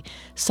University,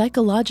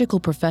 psychological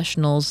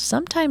professionals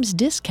sometimes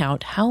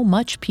discount how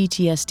much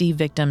PTSD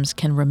victims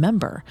can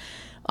remember.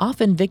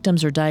 Often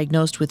victims are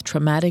diagnosed with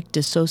traumatic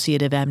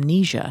dissociative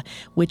amnesia,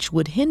 which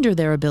would hinder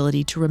their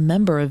ability to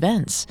remember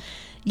events.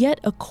 Yet,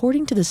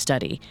 according to the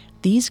study,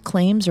 these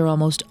claims are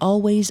almost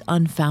always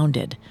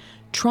unfounded.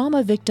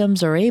 Trauma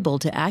victims are able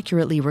to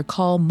accurately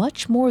recall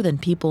much more than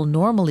people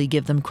normally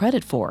give them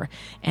credit for,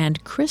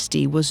 and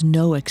Christy was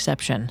no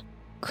exception.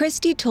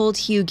 Christy told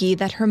Hughie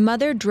that her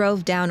mother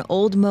drove down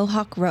Old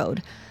Mohawk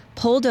Road,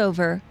 pulled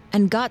over,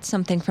 and got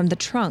something from the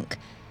trunk.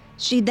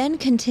 She then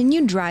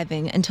continued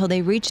driving until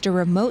they reached a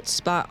remote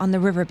spot on the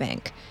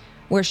riverbank,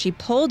 where she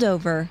pulled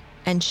over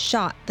and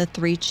shot the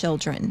 3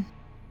 children.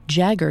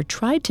 Jagger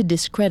tried to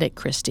discredit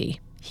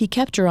Christy. He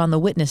kept her on the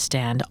witness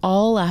stand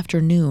all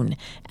afternoon,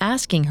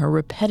 asking her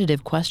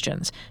repetitive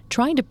questions,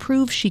 trying to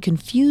prove she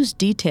confused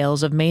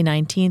details of May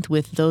 19th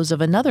with those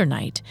of another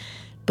night.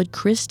 But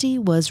Christy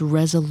was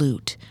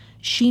resolute.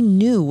 She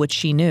knew what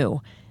she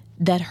knew,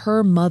 that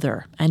her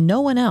mother and no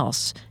one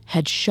else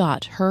had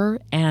shot her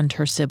and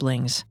her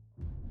siblings.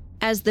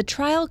 As the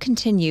trial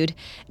continued,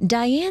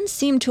 Diane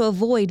seemed to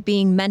avoid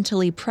being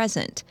mentally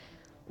present.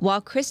 While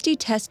Christy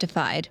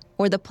testified,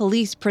 or the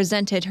police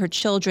presented her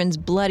children's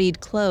bloodied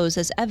clothes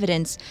as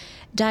evidence,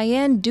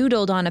 Diane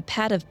doodled on a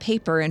pad of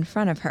paper in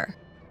front of her.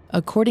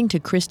 According to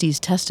Christy's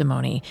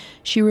testimony,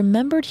 she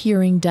remembered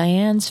hearing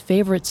Diane's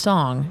favorite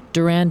song,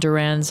 Duran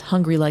Duran's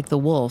Hungry Like the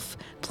Wolf,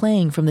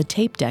 playing from the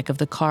tape deck of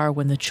the car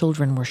when the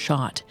children were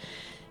shot.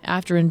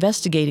 After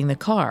investigating the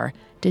car,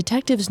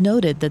 detectives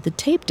noted that the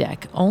tape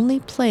deck only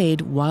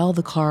played while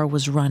the car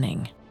was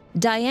running.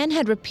 Diane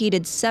had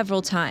repeated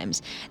several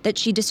times that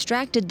she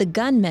distracted the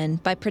gunman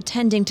by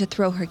pretending to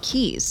throw her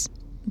keys.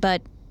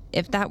 But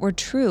if that were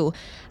true,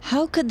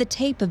 how could the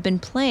tape have been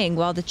playing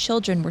while the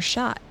children were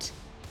shot?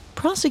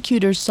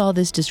 Prosecutors saw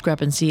this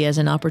discrepancy as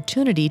an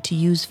opportunity to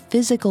use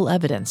physical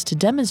evidence to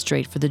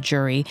demonstrate for the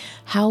jury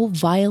how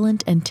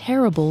violent and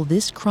terrible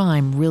this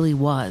crime really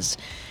was.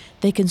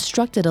 They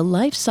constructed a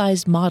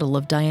life-sized model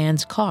of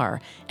Diane's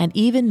car and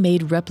even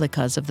made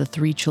replicas of the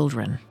 3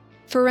 children.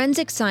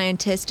 Forensic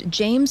scientist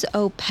James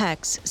O.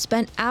 Pex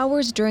spent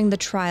hours during the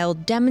trial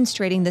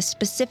demonstrating the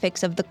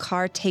specifics of the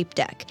car tape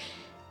deck,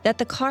 that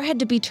the car had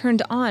to be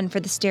turned on for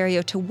the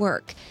stereo to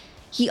work.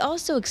 He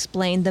also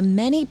explained the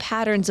many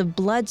patterns of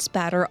blood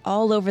spatter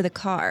all over the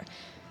car.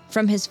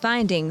 From his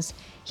findings,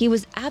 he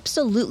was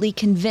absolutely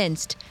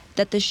convinced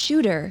that the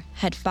shooter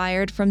had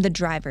fired from the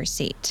driver's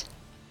seat.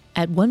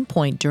 At one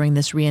point during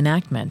this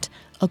reenactment,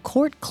 a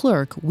court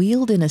clerk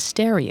wheeled in a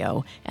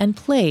stereo and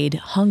played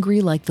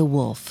Hungry Like the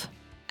Wolf.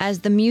 As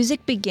the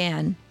music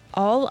began,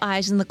 all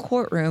eyes in the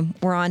courtroom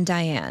were on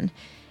Diane.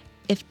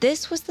 If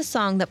this was the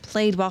song that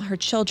played while her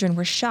children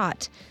were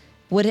shot,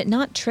 would it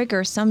not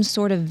trigger some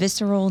sort of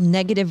visceral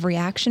negative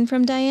reaction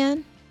from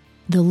Diane?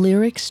 The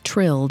lyrics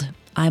trilled,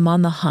 "I'm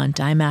on the hunt,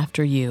 I'm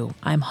after you,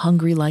 I'm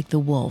hungry like the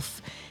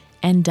wolf,"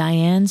 and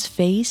Diane's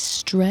face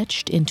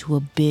stretched into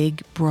a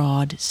big,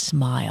 broad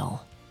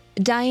smile.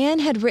 Diane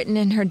had written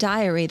in her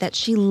diary that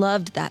she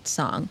loved that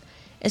song,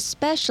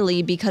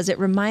 especially because it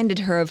reminded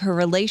her of her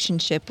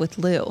relationship with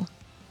Lou.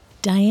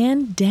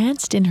 Diane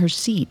danced in her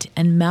seat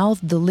and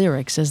mouthed the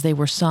lyrics as they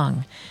were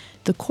sung.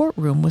 The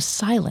courtroom was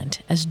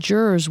silent as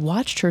jurors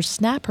watched her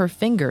snap her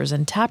fingers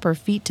and tap her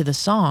feet to the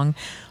song,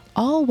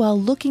 all while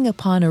looking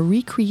upon a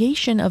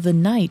recreation of the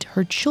night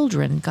her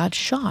children got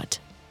shot.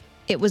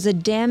 It was a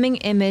damning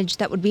image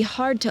that would be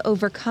hard to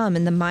overcome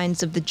in the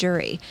minds of the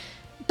jury.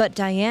 But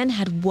Diane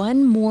had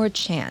one more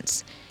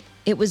chance.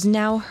 It was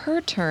now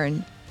her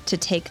turn to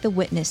take the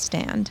witness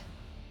stand.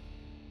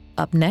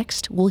 Up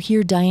next, we'll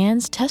hear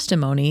Diane's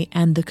testimony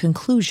and the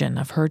conclusion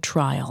of her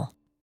trial.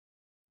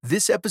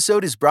 This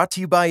episode is brought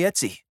to you by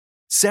Etsy.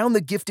 Sound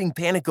the gifting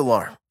panic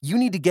alarm. You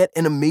need to get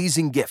an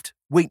amazing gift.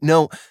 Wait,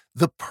 no,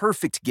 the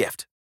perfect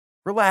gift.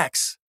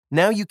 Relax.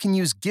 Now you can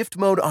use gift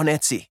mode on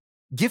Etsy.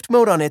 Gift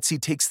mode on Etsy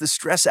takes the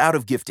stress out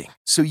of gifting,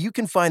 so you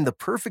can find the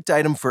perfect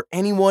item for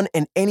anyone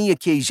and any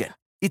occasion.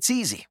 It's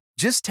easy.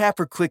 Just tap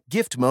or click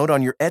gift mode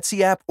on your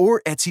Etsy app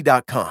or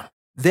Etsy.com.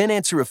 Then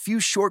answer a few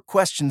short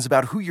questions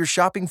about who you're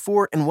shopping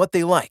for and what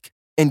they like.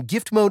 And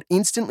gift mode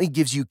instantly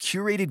gives you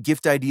curated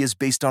gift ideas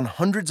based on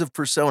hundreds of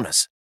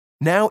personas.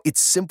 Now it's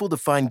simple to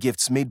find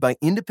gifts made by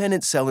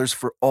independent sellers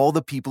for all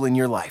the people in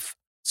your life.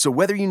 So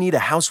whether you need a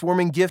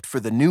housewarming gift for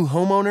the new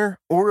homeowner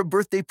or a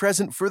birthday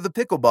present for the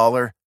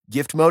pickleballer,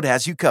 Gift Mode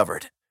has you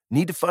covered.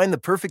 Need to find the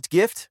perfect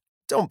gift?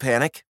 Don't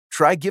panic.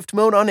 Try Gift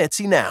Mode on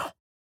Etsy now.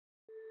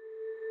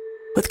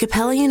 With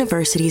Capella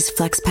University's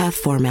FlexPath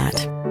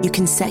format, you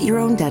can set your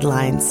own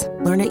deadlines,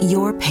 learn at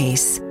your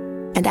pace,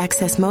 and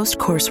access most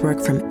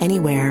coursework from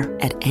anywhere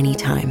at any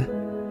time.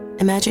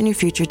 Imagine your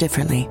future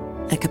differently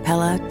at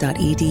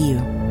capella.edu.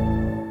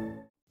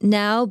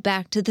 Now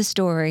back to the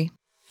story.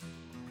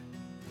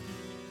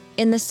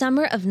 In the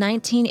summer of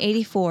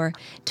 1984,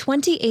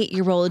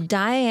 28-year-old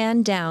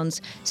Diane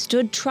Downs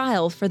stood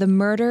trial for the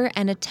murder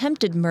and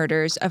attempted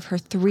murders of her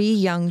 3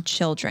 young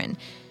children.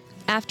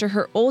 After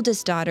her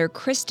oldest daughter,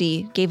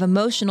 Christy, gave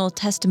emotional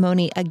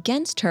testimony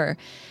against her,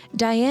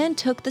 Diane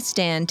took the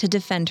stand to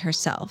defend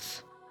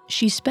herself.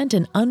 She spent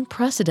an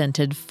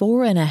unprecedented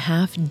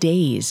 4.5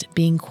 days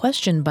being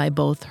questioned by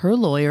both her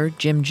lawyer,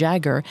 Jim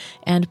Jagger,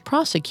 and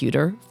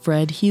prosecutor,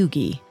 Fred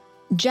Hughey.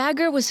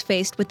 Jagger was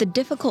faced with the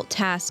difficult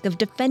task of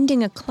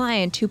defending a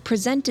client who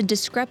presented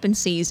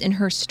discrepancies in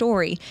her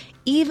story,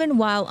 even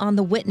while on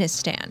the witness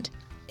stand.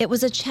 It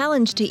was a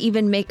challenge to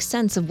even make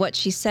sense of what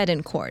she said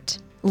in court,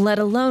 let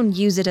alone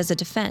use it as a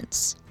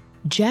defense.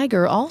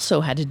 Jagger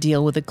also had to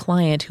deal with a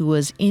client who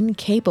was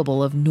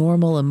incapable of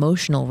normal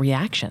emotional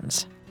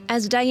reactions.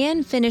 As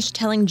Diane finished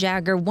telling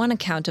Jagger one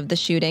account of the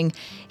shooting,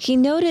 he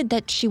noted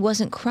that she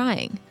wasn't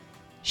crying.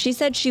 She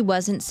said she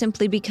wasn't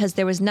simply because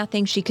there was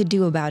nothing she could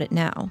do about it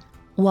now.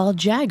 While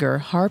Jagger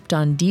harped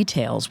on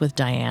details with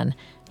Diane,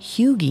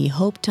 Hughey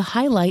hoped to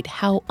highlight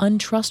how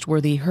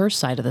untrustworthy her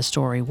side of the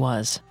story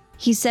was.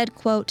 He said,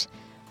 quote,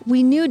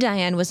 "We knew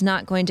Diane was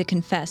not going to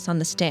confess on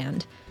the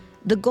stand.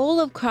 The goal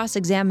of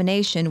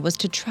cross-examination was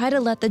to try to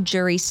let the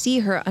jury see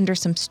her under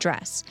some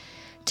stress,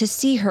 to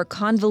see her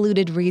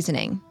convoluted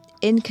reasoning,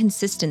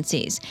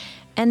 inconsistencies,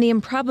 and the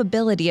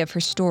improbability of her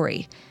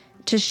story,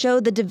 to show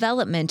the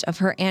development of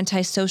her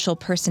antisocial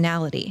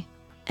personality,"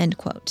 end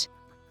quote.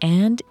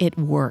 And it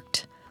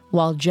worked.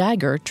 While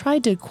Jagger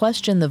tried to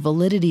question the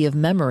validity of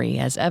memory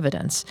as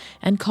evidence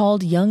and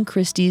called young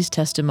Christie's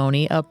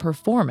testimony a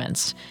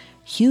performance,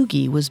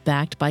 Hughey was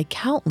backed by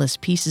countless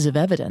pieces of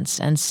evidence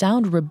and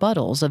sound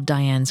rebuttals of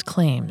Diane's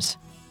claims.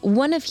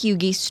 One of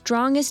Hughie's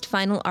strongest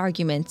final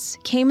arguments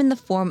came in the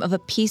form of a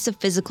piece of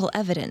physical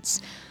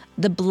evidence,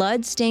 the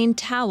blood-stained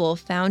towel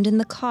found in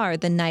the car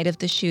the night of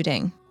the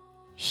shooting.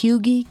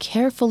 Hughie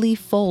carefully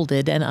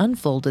folded and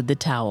unfolded the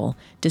towel,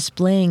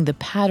 displaying the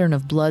pattern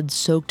of blood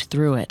soaked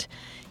through it.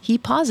 He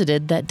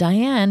posited that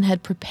Diane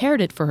had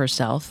prepared it for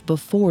herself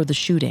before the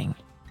shooting.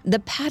 The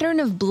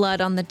pattern of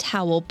blood on the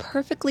towel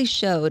perfectly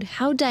showed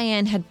how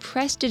Diane had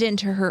pressed it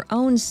into her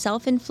own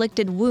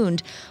self-inflicted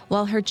wound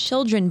while her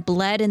children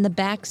bled in the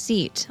back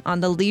seat on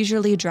the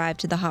leisurely drive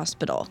to the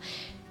hospital.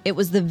 It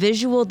was the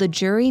visual the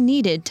jury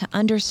needed to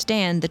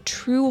understand the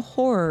true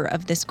horror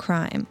of this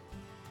crime.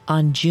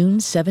 On June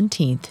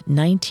 17,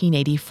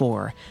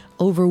 1984,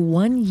 over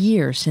 1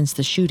 year since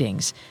the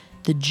shootings,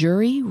 the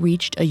jury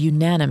reached a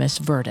unanimous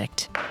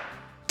verdict.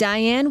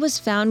 Diane was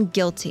found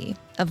guilty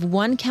of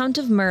 1 count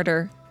of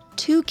murder,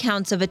 2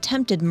 counts of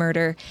attempted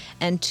murder,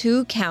 and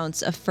 2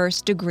 counts of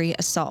first-degree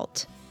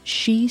assault.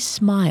 She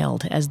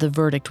smiled as the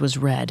verdict was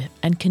read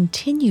and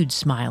continued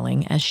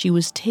smiling as she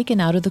was taken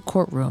out of the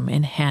courtroom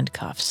in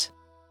handcuffs.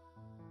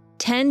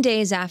 10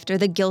 days after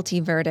the guilty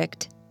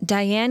verdict,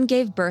 Diane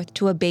gave birth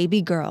to a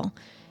baby girl.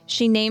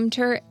 She named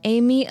her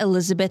Amy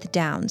Elizabeth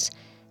Downs,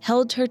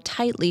 held her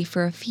tightly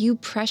for a few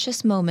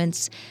precious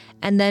moments,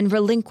 and then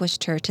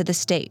relinquished her to the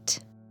state.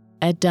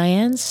 At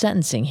Diane's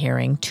sentencing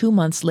hearing 2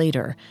 months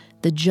later,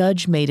 the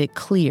judge made it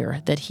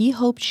clear that he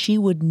hoped she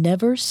would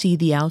never see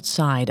the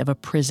outside of a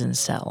prison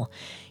cell.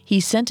 He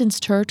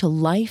sentenced her to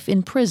life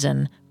in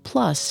prison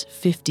plus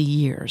 50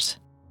 years.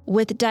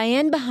 With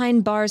Diane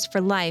behind bars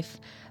for life,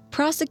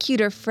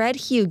 prosecutor Fred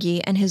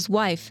Hughie and his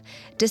wife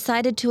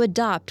decided to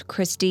adopt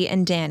Christy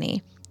and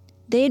Danny.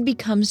 They had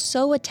become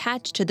so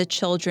attached to the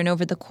children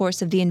over the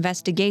course of the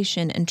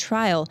investigation and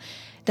trial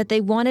that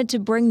they wanted to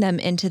bring them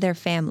into their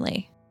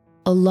family.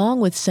 Along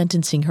with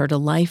sentencing her to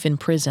life in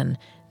prison,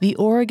 the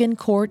Oregon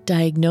court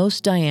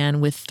diagnosed Diane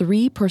with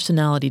 3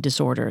 personality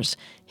disorders: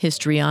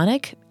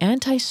 histrionic,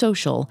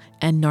 antisocial,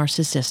 and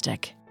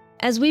narcissistic.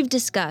 As we've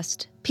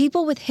discussed,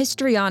 people with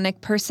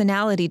histrionic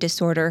personality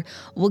disorder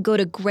will go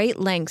to great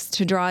lengths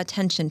to draw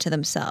attention to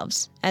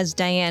themselves, as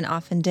Diane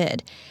often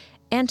did.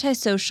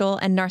 Antisocial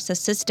and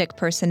narcissistic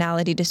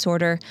personality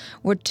disorder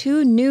were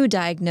 2 new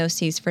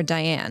diagnoses for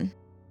Diane.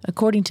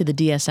 According to the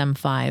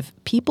DSM-5,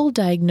 people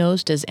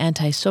diagnosed as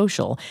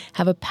antisocial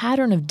have a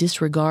pattern of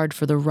disregard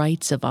for the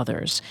rights of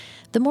others.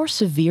 The more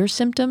severe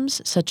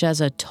symptoms, such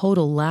as a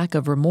total lack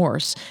of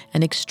remorse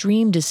and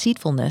extreme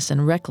deceitfulness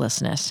and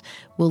recklessness,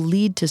 will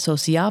lead to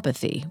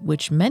sociopathy,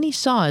 which many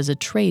saw as a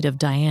trait of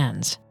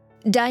Diane's.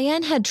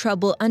 Diane had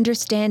trouble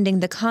understanding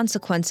the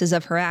consequences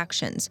of her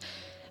actions.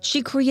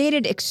 She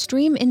created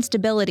extreme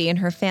instability in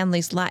her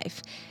family's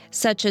life,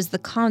 such as the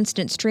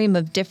constant stream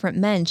of different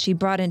men she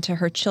brought into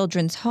her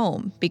children's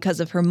home because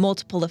of her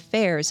multiple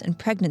affairs and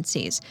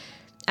pregnancies.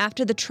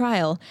 After the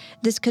trial,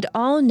 this could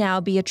all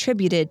now be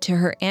attributed to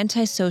her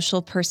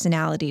antisocial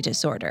personality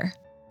disorder.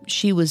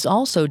 She was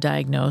also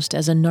diagnosed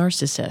as a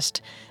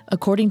narcissist.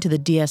 According to the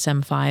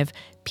DSM-5,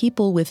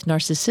 people with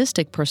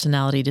narcissistic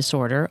personality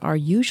disorder are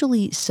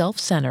usually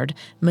self-centered,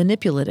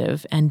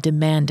 manipulative, and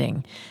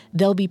demanding.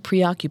 They'll be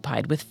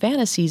preoccupied with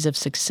fantasies of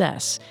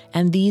success,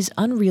 and these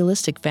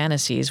unrealistic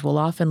fantasies will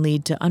often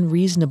lead to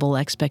unreasonable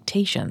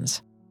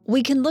expectations.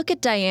 We can look at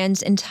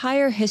Diane's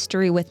entire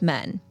history with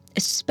men,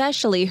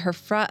 especially her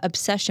fraught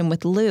obsession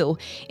with Lou,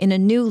 in a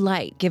new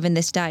light given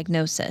this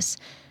diagnosis.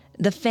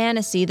 The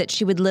fantasy that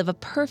she would live a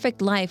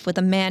perfect life with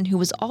a man who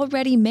was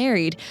already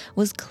married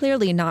was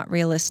clearly not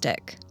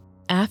realistic.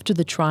 After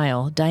the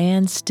trial,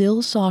 Diane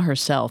still saw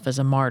herself as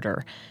a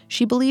martyr.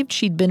 She believed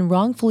she'd been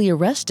wrongfully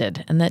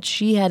arrested and that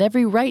she had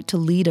every right to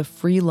lead a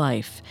free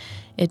life.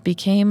 It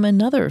became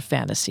another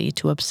fantasy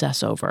to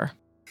obsess over.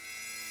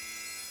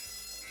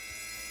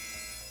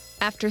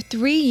 After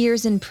 3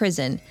 years in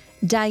prison,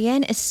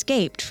 Diane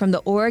escaped from the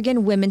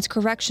Oregon Women's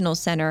Correctional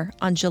Center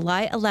on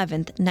July 11,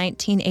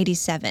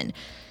 1987.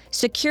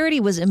 Security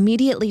was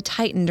immediately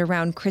tightened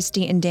around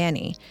Christy and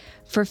Danny,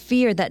 for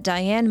fear that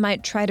Diane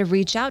might try to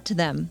reach out to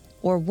them,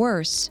 or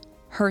worse,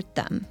 hurt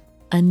them.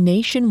 A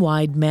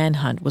nationwide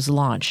manhunt was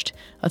launched.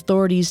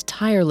 Authorities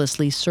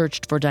tirelessly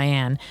searched for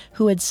Diane,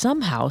 who had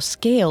somehow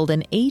scaled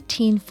an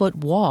 18-foot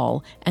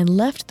wall and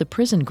left the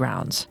prison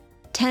grounds.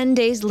 10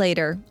 days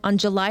later, on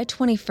July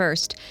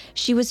 21st,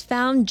 she was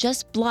found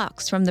just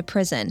blocks from the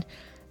prison.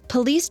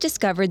 Police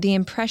discovered the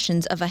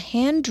impressions of a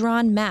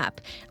hand-drawn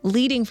map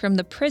leading from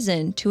the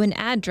prison to an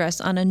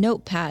address on a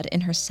notepad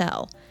in her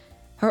cell.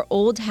 Her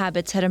old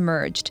habits had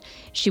emerged.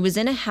 She was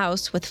in a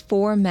house with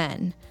 4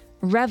 men,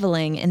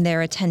 reveling in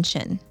their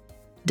attention.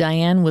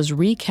 Diane was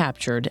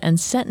recaptured and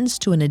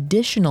sentenced to an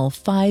additional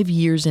 5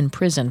 years in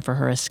prison for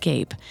her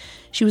escape.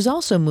 She was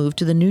also moved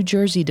to the New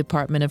Jersey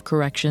Department of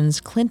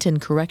Corrections Clinton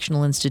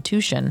Correctional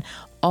Institution,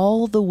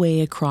 all the way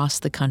across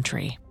the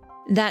country.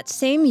 That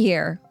same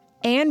year,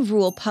 Anne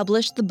Rule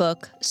published the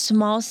book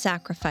Small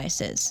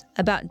Sacrifices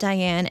about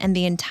Diane and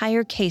the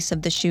entire case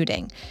of the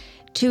shooting.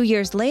 2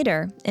 years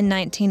later, in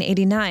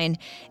 1989,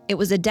 it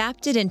was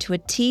adapted into a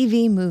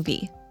TV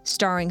movie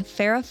starring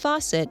Farrah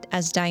Fawcett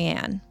as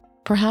Diane.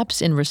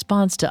 Perhaps in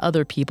response to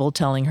other people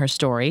telling her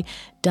story,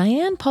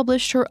 Diane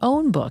published her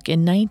own book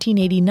in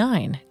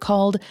 1989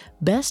 called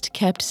Best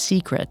Kept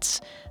Secrets.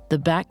 The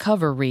back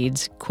cover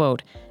reads,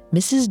 quote,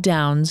 Mrs.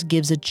 Downs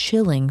gives a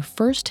chilling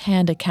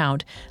first-hand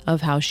account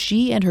of how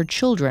she and her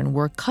children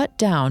were cut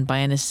down by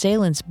an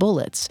assailant's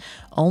bullets,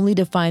 only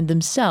to find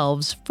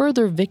themselves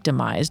further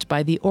victimized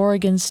by the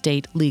Oregon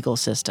state legal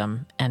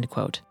system, end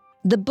quote.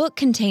 The book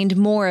contained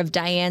more of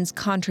Diane's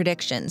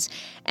contradictions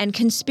and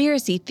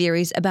conspiracy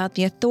theories about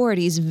the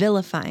authorities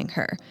vilifying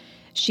her.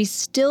 She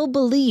still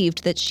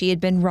believed that she had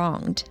been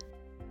wronged.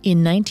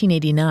 In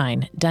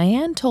 1989,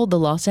 Diane told the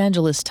Los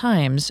Angeles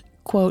Times,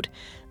 quote,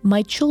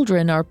 My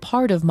children are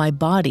part of my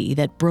body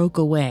that broke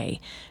away.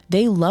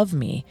 They love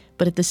me,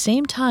 but at the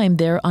same time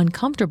they're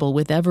uncomfortable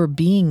with ever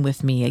being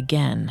with me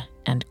again,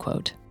 end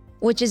quote.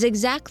 Which is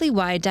exactly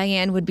why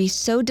Diane would be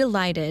so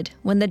delighted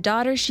when the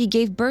daughter she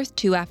gave birth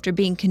to after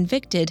being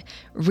convicted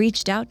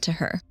reached out to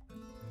her.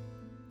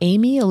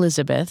 Amy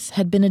Elizabeth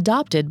had been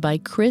adopted by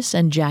Chris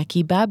and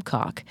Jackie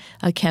Babcock,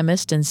 a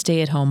chemist and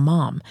stay-at-home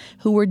mom,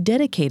 who were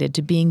dedicated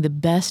to being the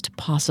best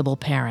possible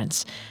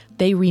parents.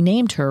 They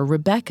renamed her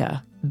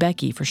Rebecca,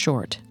 Becky for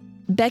short.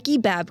 Becky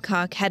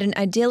Babcock had an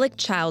idyllic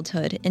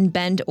childhood in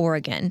Bend,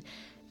 Oregon.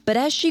 But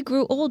as she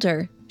grew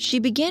older, she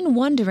began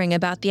wondering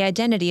about the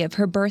identity of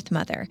her birth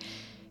mother.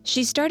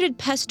 She started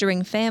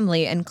pestering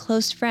family and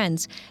close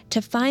friends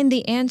to find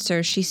the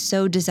answer she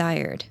so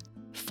desired.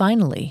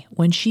 Finally,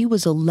 when she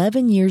was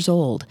 11 years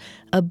old,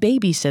 a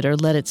babysitter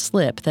let it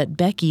slip that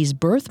Becky's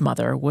birth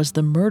mother was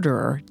the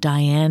murderer,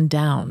 Diane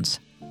Downs.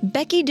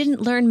 Becky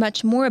didn't learn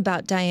much more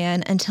about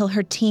Diane until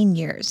her teen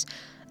years.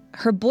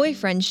 Her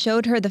boyfriend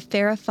showed her the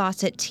Farrah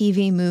Fawcett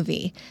TV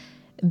movie.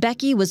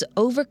 Becky was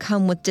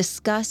overcome with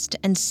disgust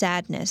and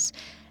sadness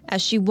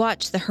as she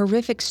watched the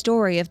horrific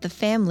story of the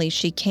family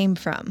she came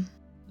from.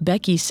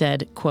 Becky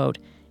said, quote,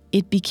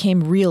 It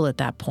became real at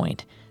that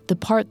point, the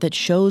part that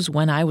shows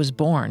when I was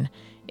born.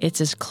 It's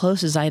as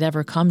close as I'd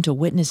ever come to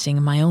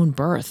witnessing my own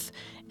birth,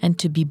 and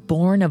to be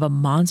born of a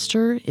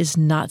monster is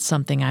not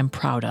something I'm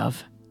proud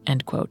of,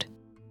 end quote.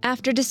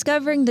 After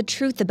discovering the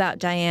truth about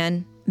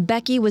Diane,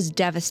 Becky was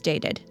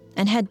devastated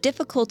and had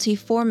difficulty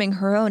forming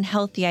her own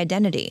healthy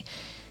identity.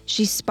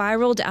 She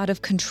spiraled out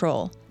of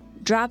control,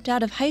 dropped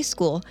out of high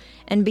school,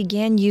 and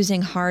began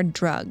using hard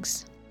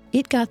drugs.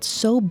 It got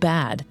so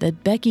bad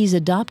that Becky's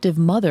adoptive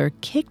mother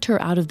kicked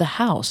her out of the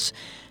house.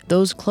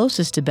 Those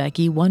closest to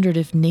Becky wondered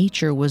if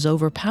nature was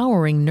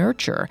overpowering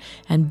nurture,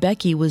 and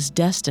Becky was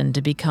destined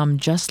to become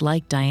just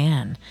like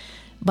Diane.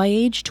 By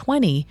age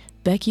 20,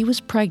 Becky was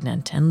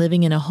pregnant and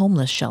living in a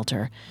homeless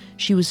shelter.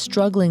 She was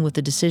struggling with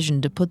the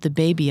decision to put the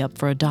baby up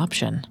for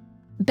adoption.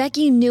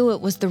 Becky knew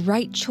it was the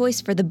right choice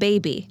for the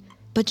baby,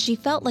 but she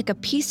felt like a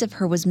piece of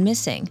her was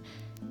missing.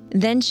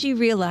 Then she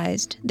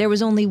realized there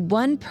was only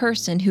one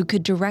person who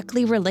could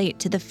directly relate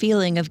to the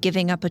feeling of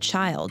giving up a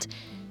child: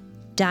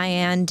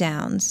 Diane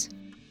Downs.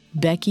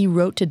 Becky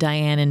wrote to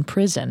Diane in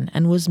prison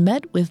and was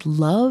met with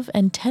love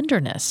and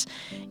tenderness.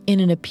 In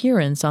an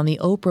appearance on the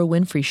Oprah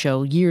Winfrey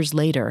Show years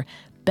later,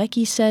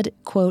 Becky said,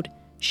 quote,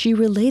 She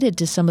related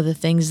to some of the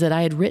things that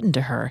I had written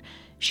to her.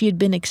 She had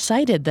been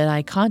excited that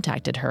I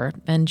contacted her,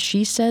 and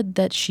she said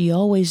that she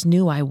always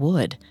knew I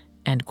would,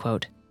 end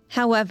quote.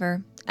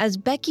 However, as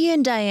Becky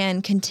and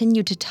Diane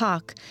continued to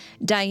talk,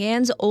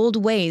 Diane's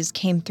old ways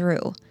came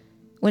through.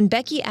 When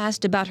Becky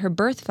asked about her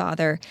birth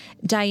father,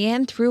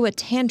 Diane threw a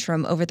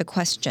tantrum over the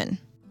question.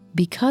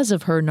 Because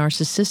of her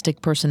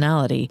narcissistic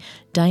personality,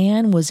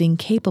 Diane was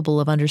incapable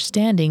of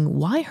understanding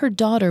why her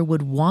daughter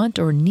would want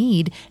or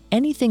need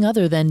anything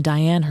other than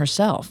Diane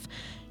herself.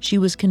 She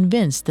was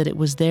convinced that it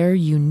was their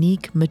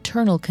unique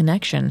maternal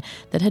connection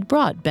that had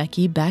brought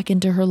Becky back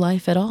into her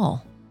life at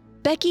all.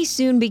 Becky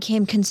soon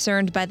became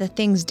concerned by the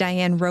things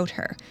Diane wrote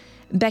her.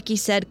 Becky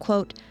said,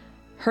 quote,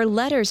 Her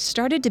letters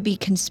started to be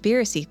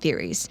conspiracy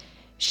theories.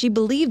 She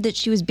believed that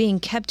she was being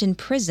kept in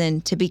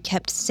prison to be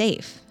kept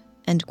safe,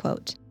 end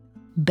quote.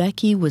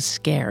 Becky was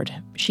scared.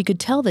 She could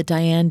tell that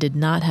Diane did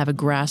not have a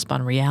grasp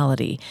on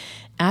reality.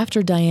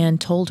 After Diane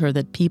told her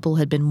that people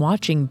had been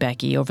watching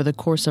Becky over the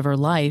course of her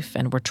life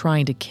and were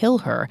trying to kill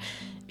her,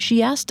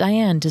 she asked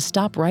Diane to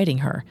stop writing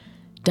her.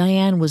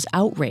 Diane was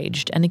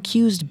outraged and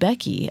accused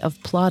Becky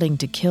of plotting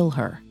to kill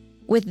her.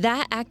 With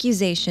that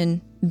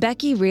accusation,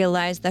 Becky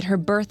realized that her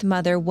birth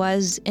mother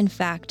was, in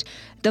fact,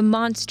 the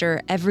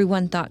monster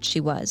everyone thought she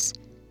was.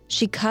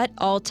 She cut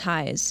all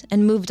ties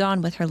and moved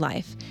on with her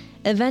life,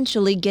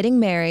 eventually getting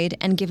married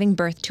and giving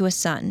birth to a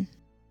son.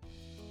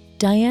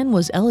 Diane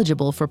was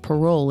eligible for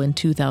parole in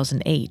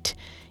 2008.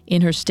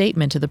 In her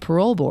statement to the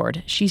parole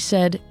board, she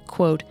said,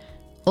 quote,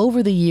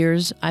 Over the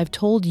years, I've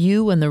told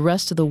you and the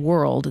rest of the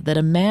world that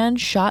a man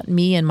shot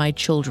me and my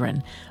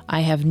children.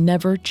 I have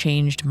never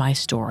changed my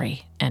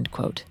story, end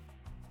quote.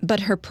 But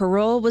her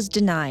parole was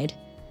denied.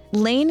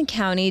 Lane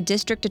County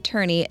District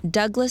Attorney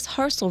Douglas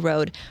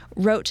Harselroad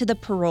wrote to the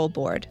parole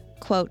board,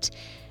 quote,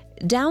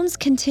 Downs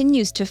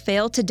continues to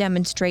fail to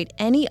demonstrate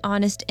any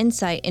honest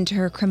insight into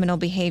her criminal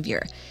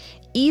behavior.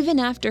 Even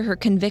after her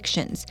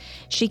convictions,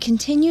 she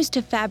continues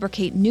to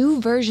fabricate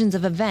new versions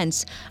of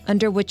events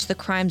under which the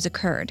crimes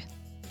occurred."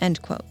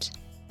 End quote.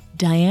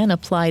 Diane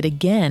applied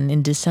again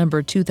in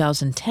December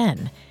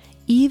 2010.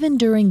 Even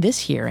during this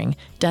hearing,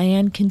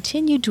 Diane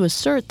continued to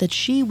assert that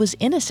she was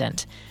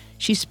innocent.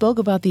 She spoke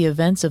about the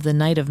events of the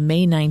night of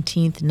May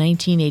 19,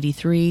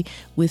 1983,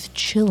 with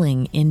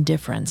chilling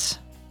indifference.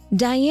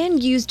 Diane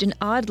used an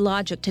odd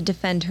logic to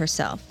defend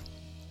herself.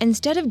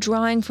 Instead of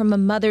drawing from a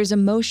mother's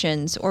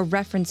emotions or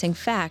referencing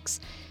facts,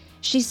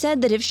 she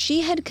said that if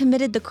she had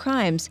committed the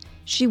crimes,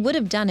 she would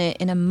have done it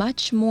in a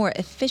much more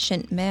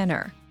efficient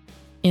manner.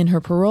 In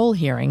her parole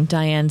hearing,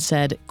 Diane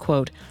said,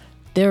 quote,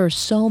 "There are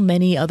so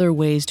many other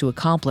ways to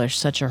accomplish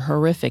such a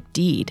horrific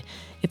deed.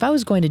 If I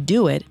was going to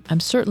do it,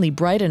 I'm certainly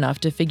bright enough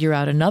to figure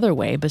out another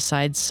way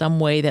besides some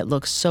way that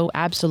looks so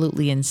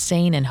absolutely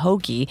insane and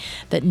hokey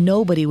that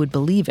nobody would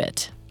believe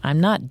it.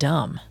 I'm not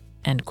dumb."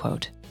 End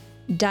quote.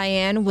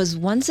 Diane was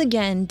once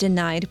again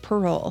denied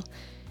parole.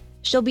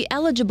 She'll be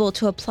eligible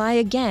to apply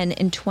again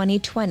in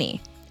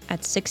 2020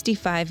 at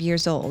 65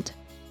 years old.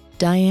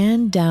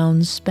 Diane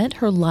Downs spent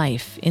her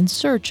life in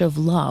search of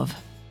love.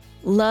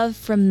 Love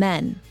from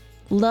men,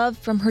 love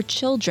from her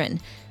children,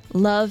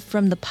 love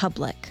from the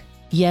public.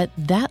 Yet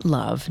that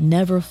love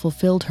never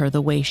fulfilled her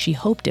the way she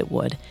hoped it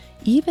would,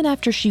 even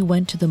after she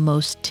went to the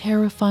most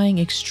terrifying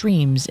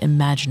extremes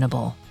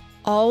imaginable.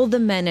 All the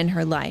men in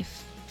her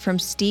life, from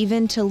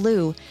Stephen to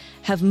Lou,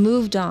 have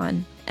moved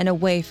on and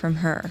away from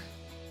her.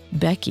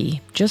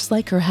 Becky, just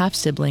like her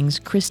half-siblings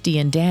Christy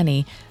and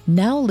Danny,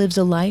 now lives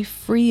a life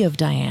free of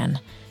Diane.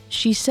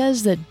 She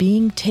says that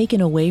being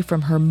taken away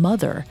from her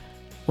mother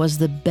was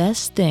the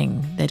best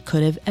thing that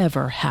could have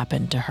ever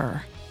happened to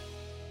her.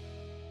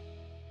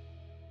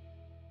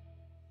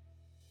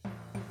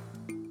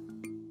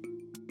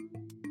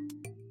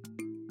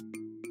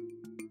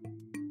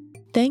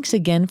 Thanks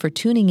again for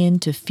tuning in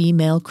to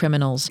Female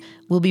Criminals.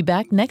 We'll be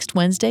back next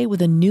Wednesday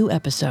with a new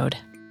episode.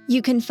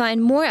 You can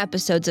find more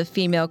episodes of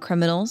Female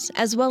Criminals,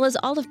 as well as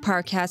all of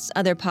Parcast's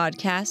other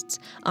podcasts,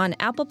 on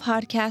Apple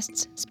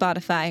Podcasts,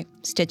 Spotify,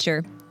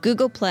 Stitcher,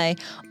 Google Play,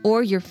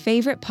 or your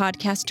favorite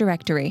podcast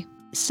directory.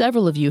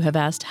 Several of you have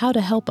asked how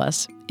to help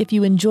us. If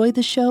you enjoyed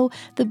the show,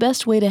 the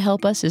best way to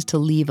help us is to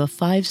leave a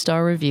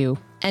 5-star review.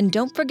 And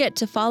don't forget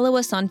to follow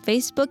us on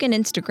Facebook and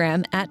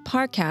Instagram at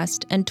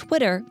Parcast and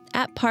Twitter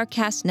at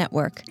Parcast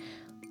Network.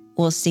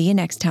 We'll see you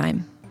next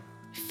time.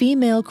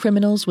 Female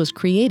Criminals was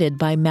created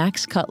by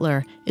Max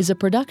Cutler, is a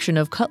production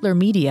of Cutler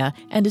Media,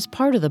 and is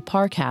part of the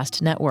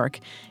Parcast Network.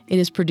 It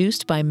is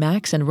produced by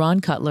Max and Ron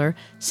Cutler,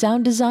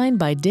 sound design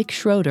by Dick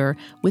Schroeder,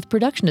 with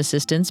production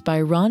assistance by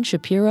Ron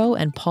Shapiro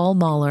and Paul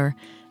Mahler.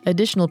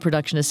 Additional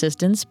production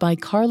assistance by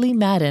Carly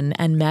Madden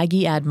and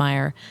Maggie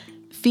Admire.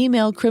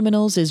 Female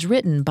Criminals is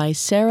written by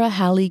Sarah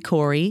Halley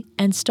Corey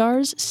and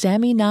stars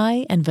Sammy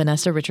Nye and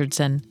Vanessa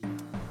Richardson.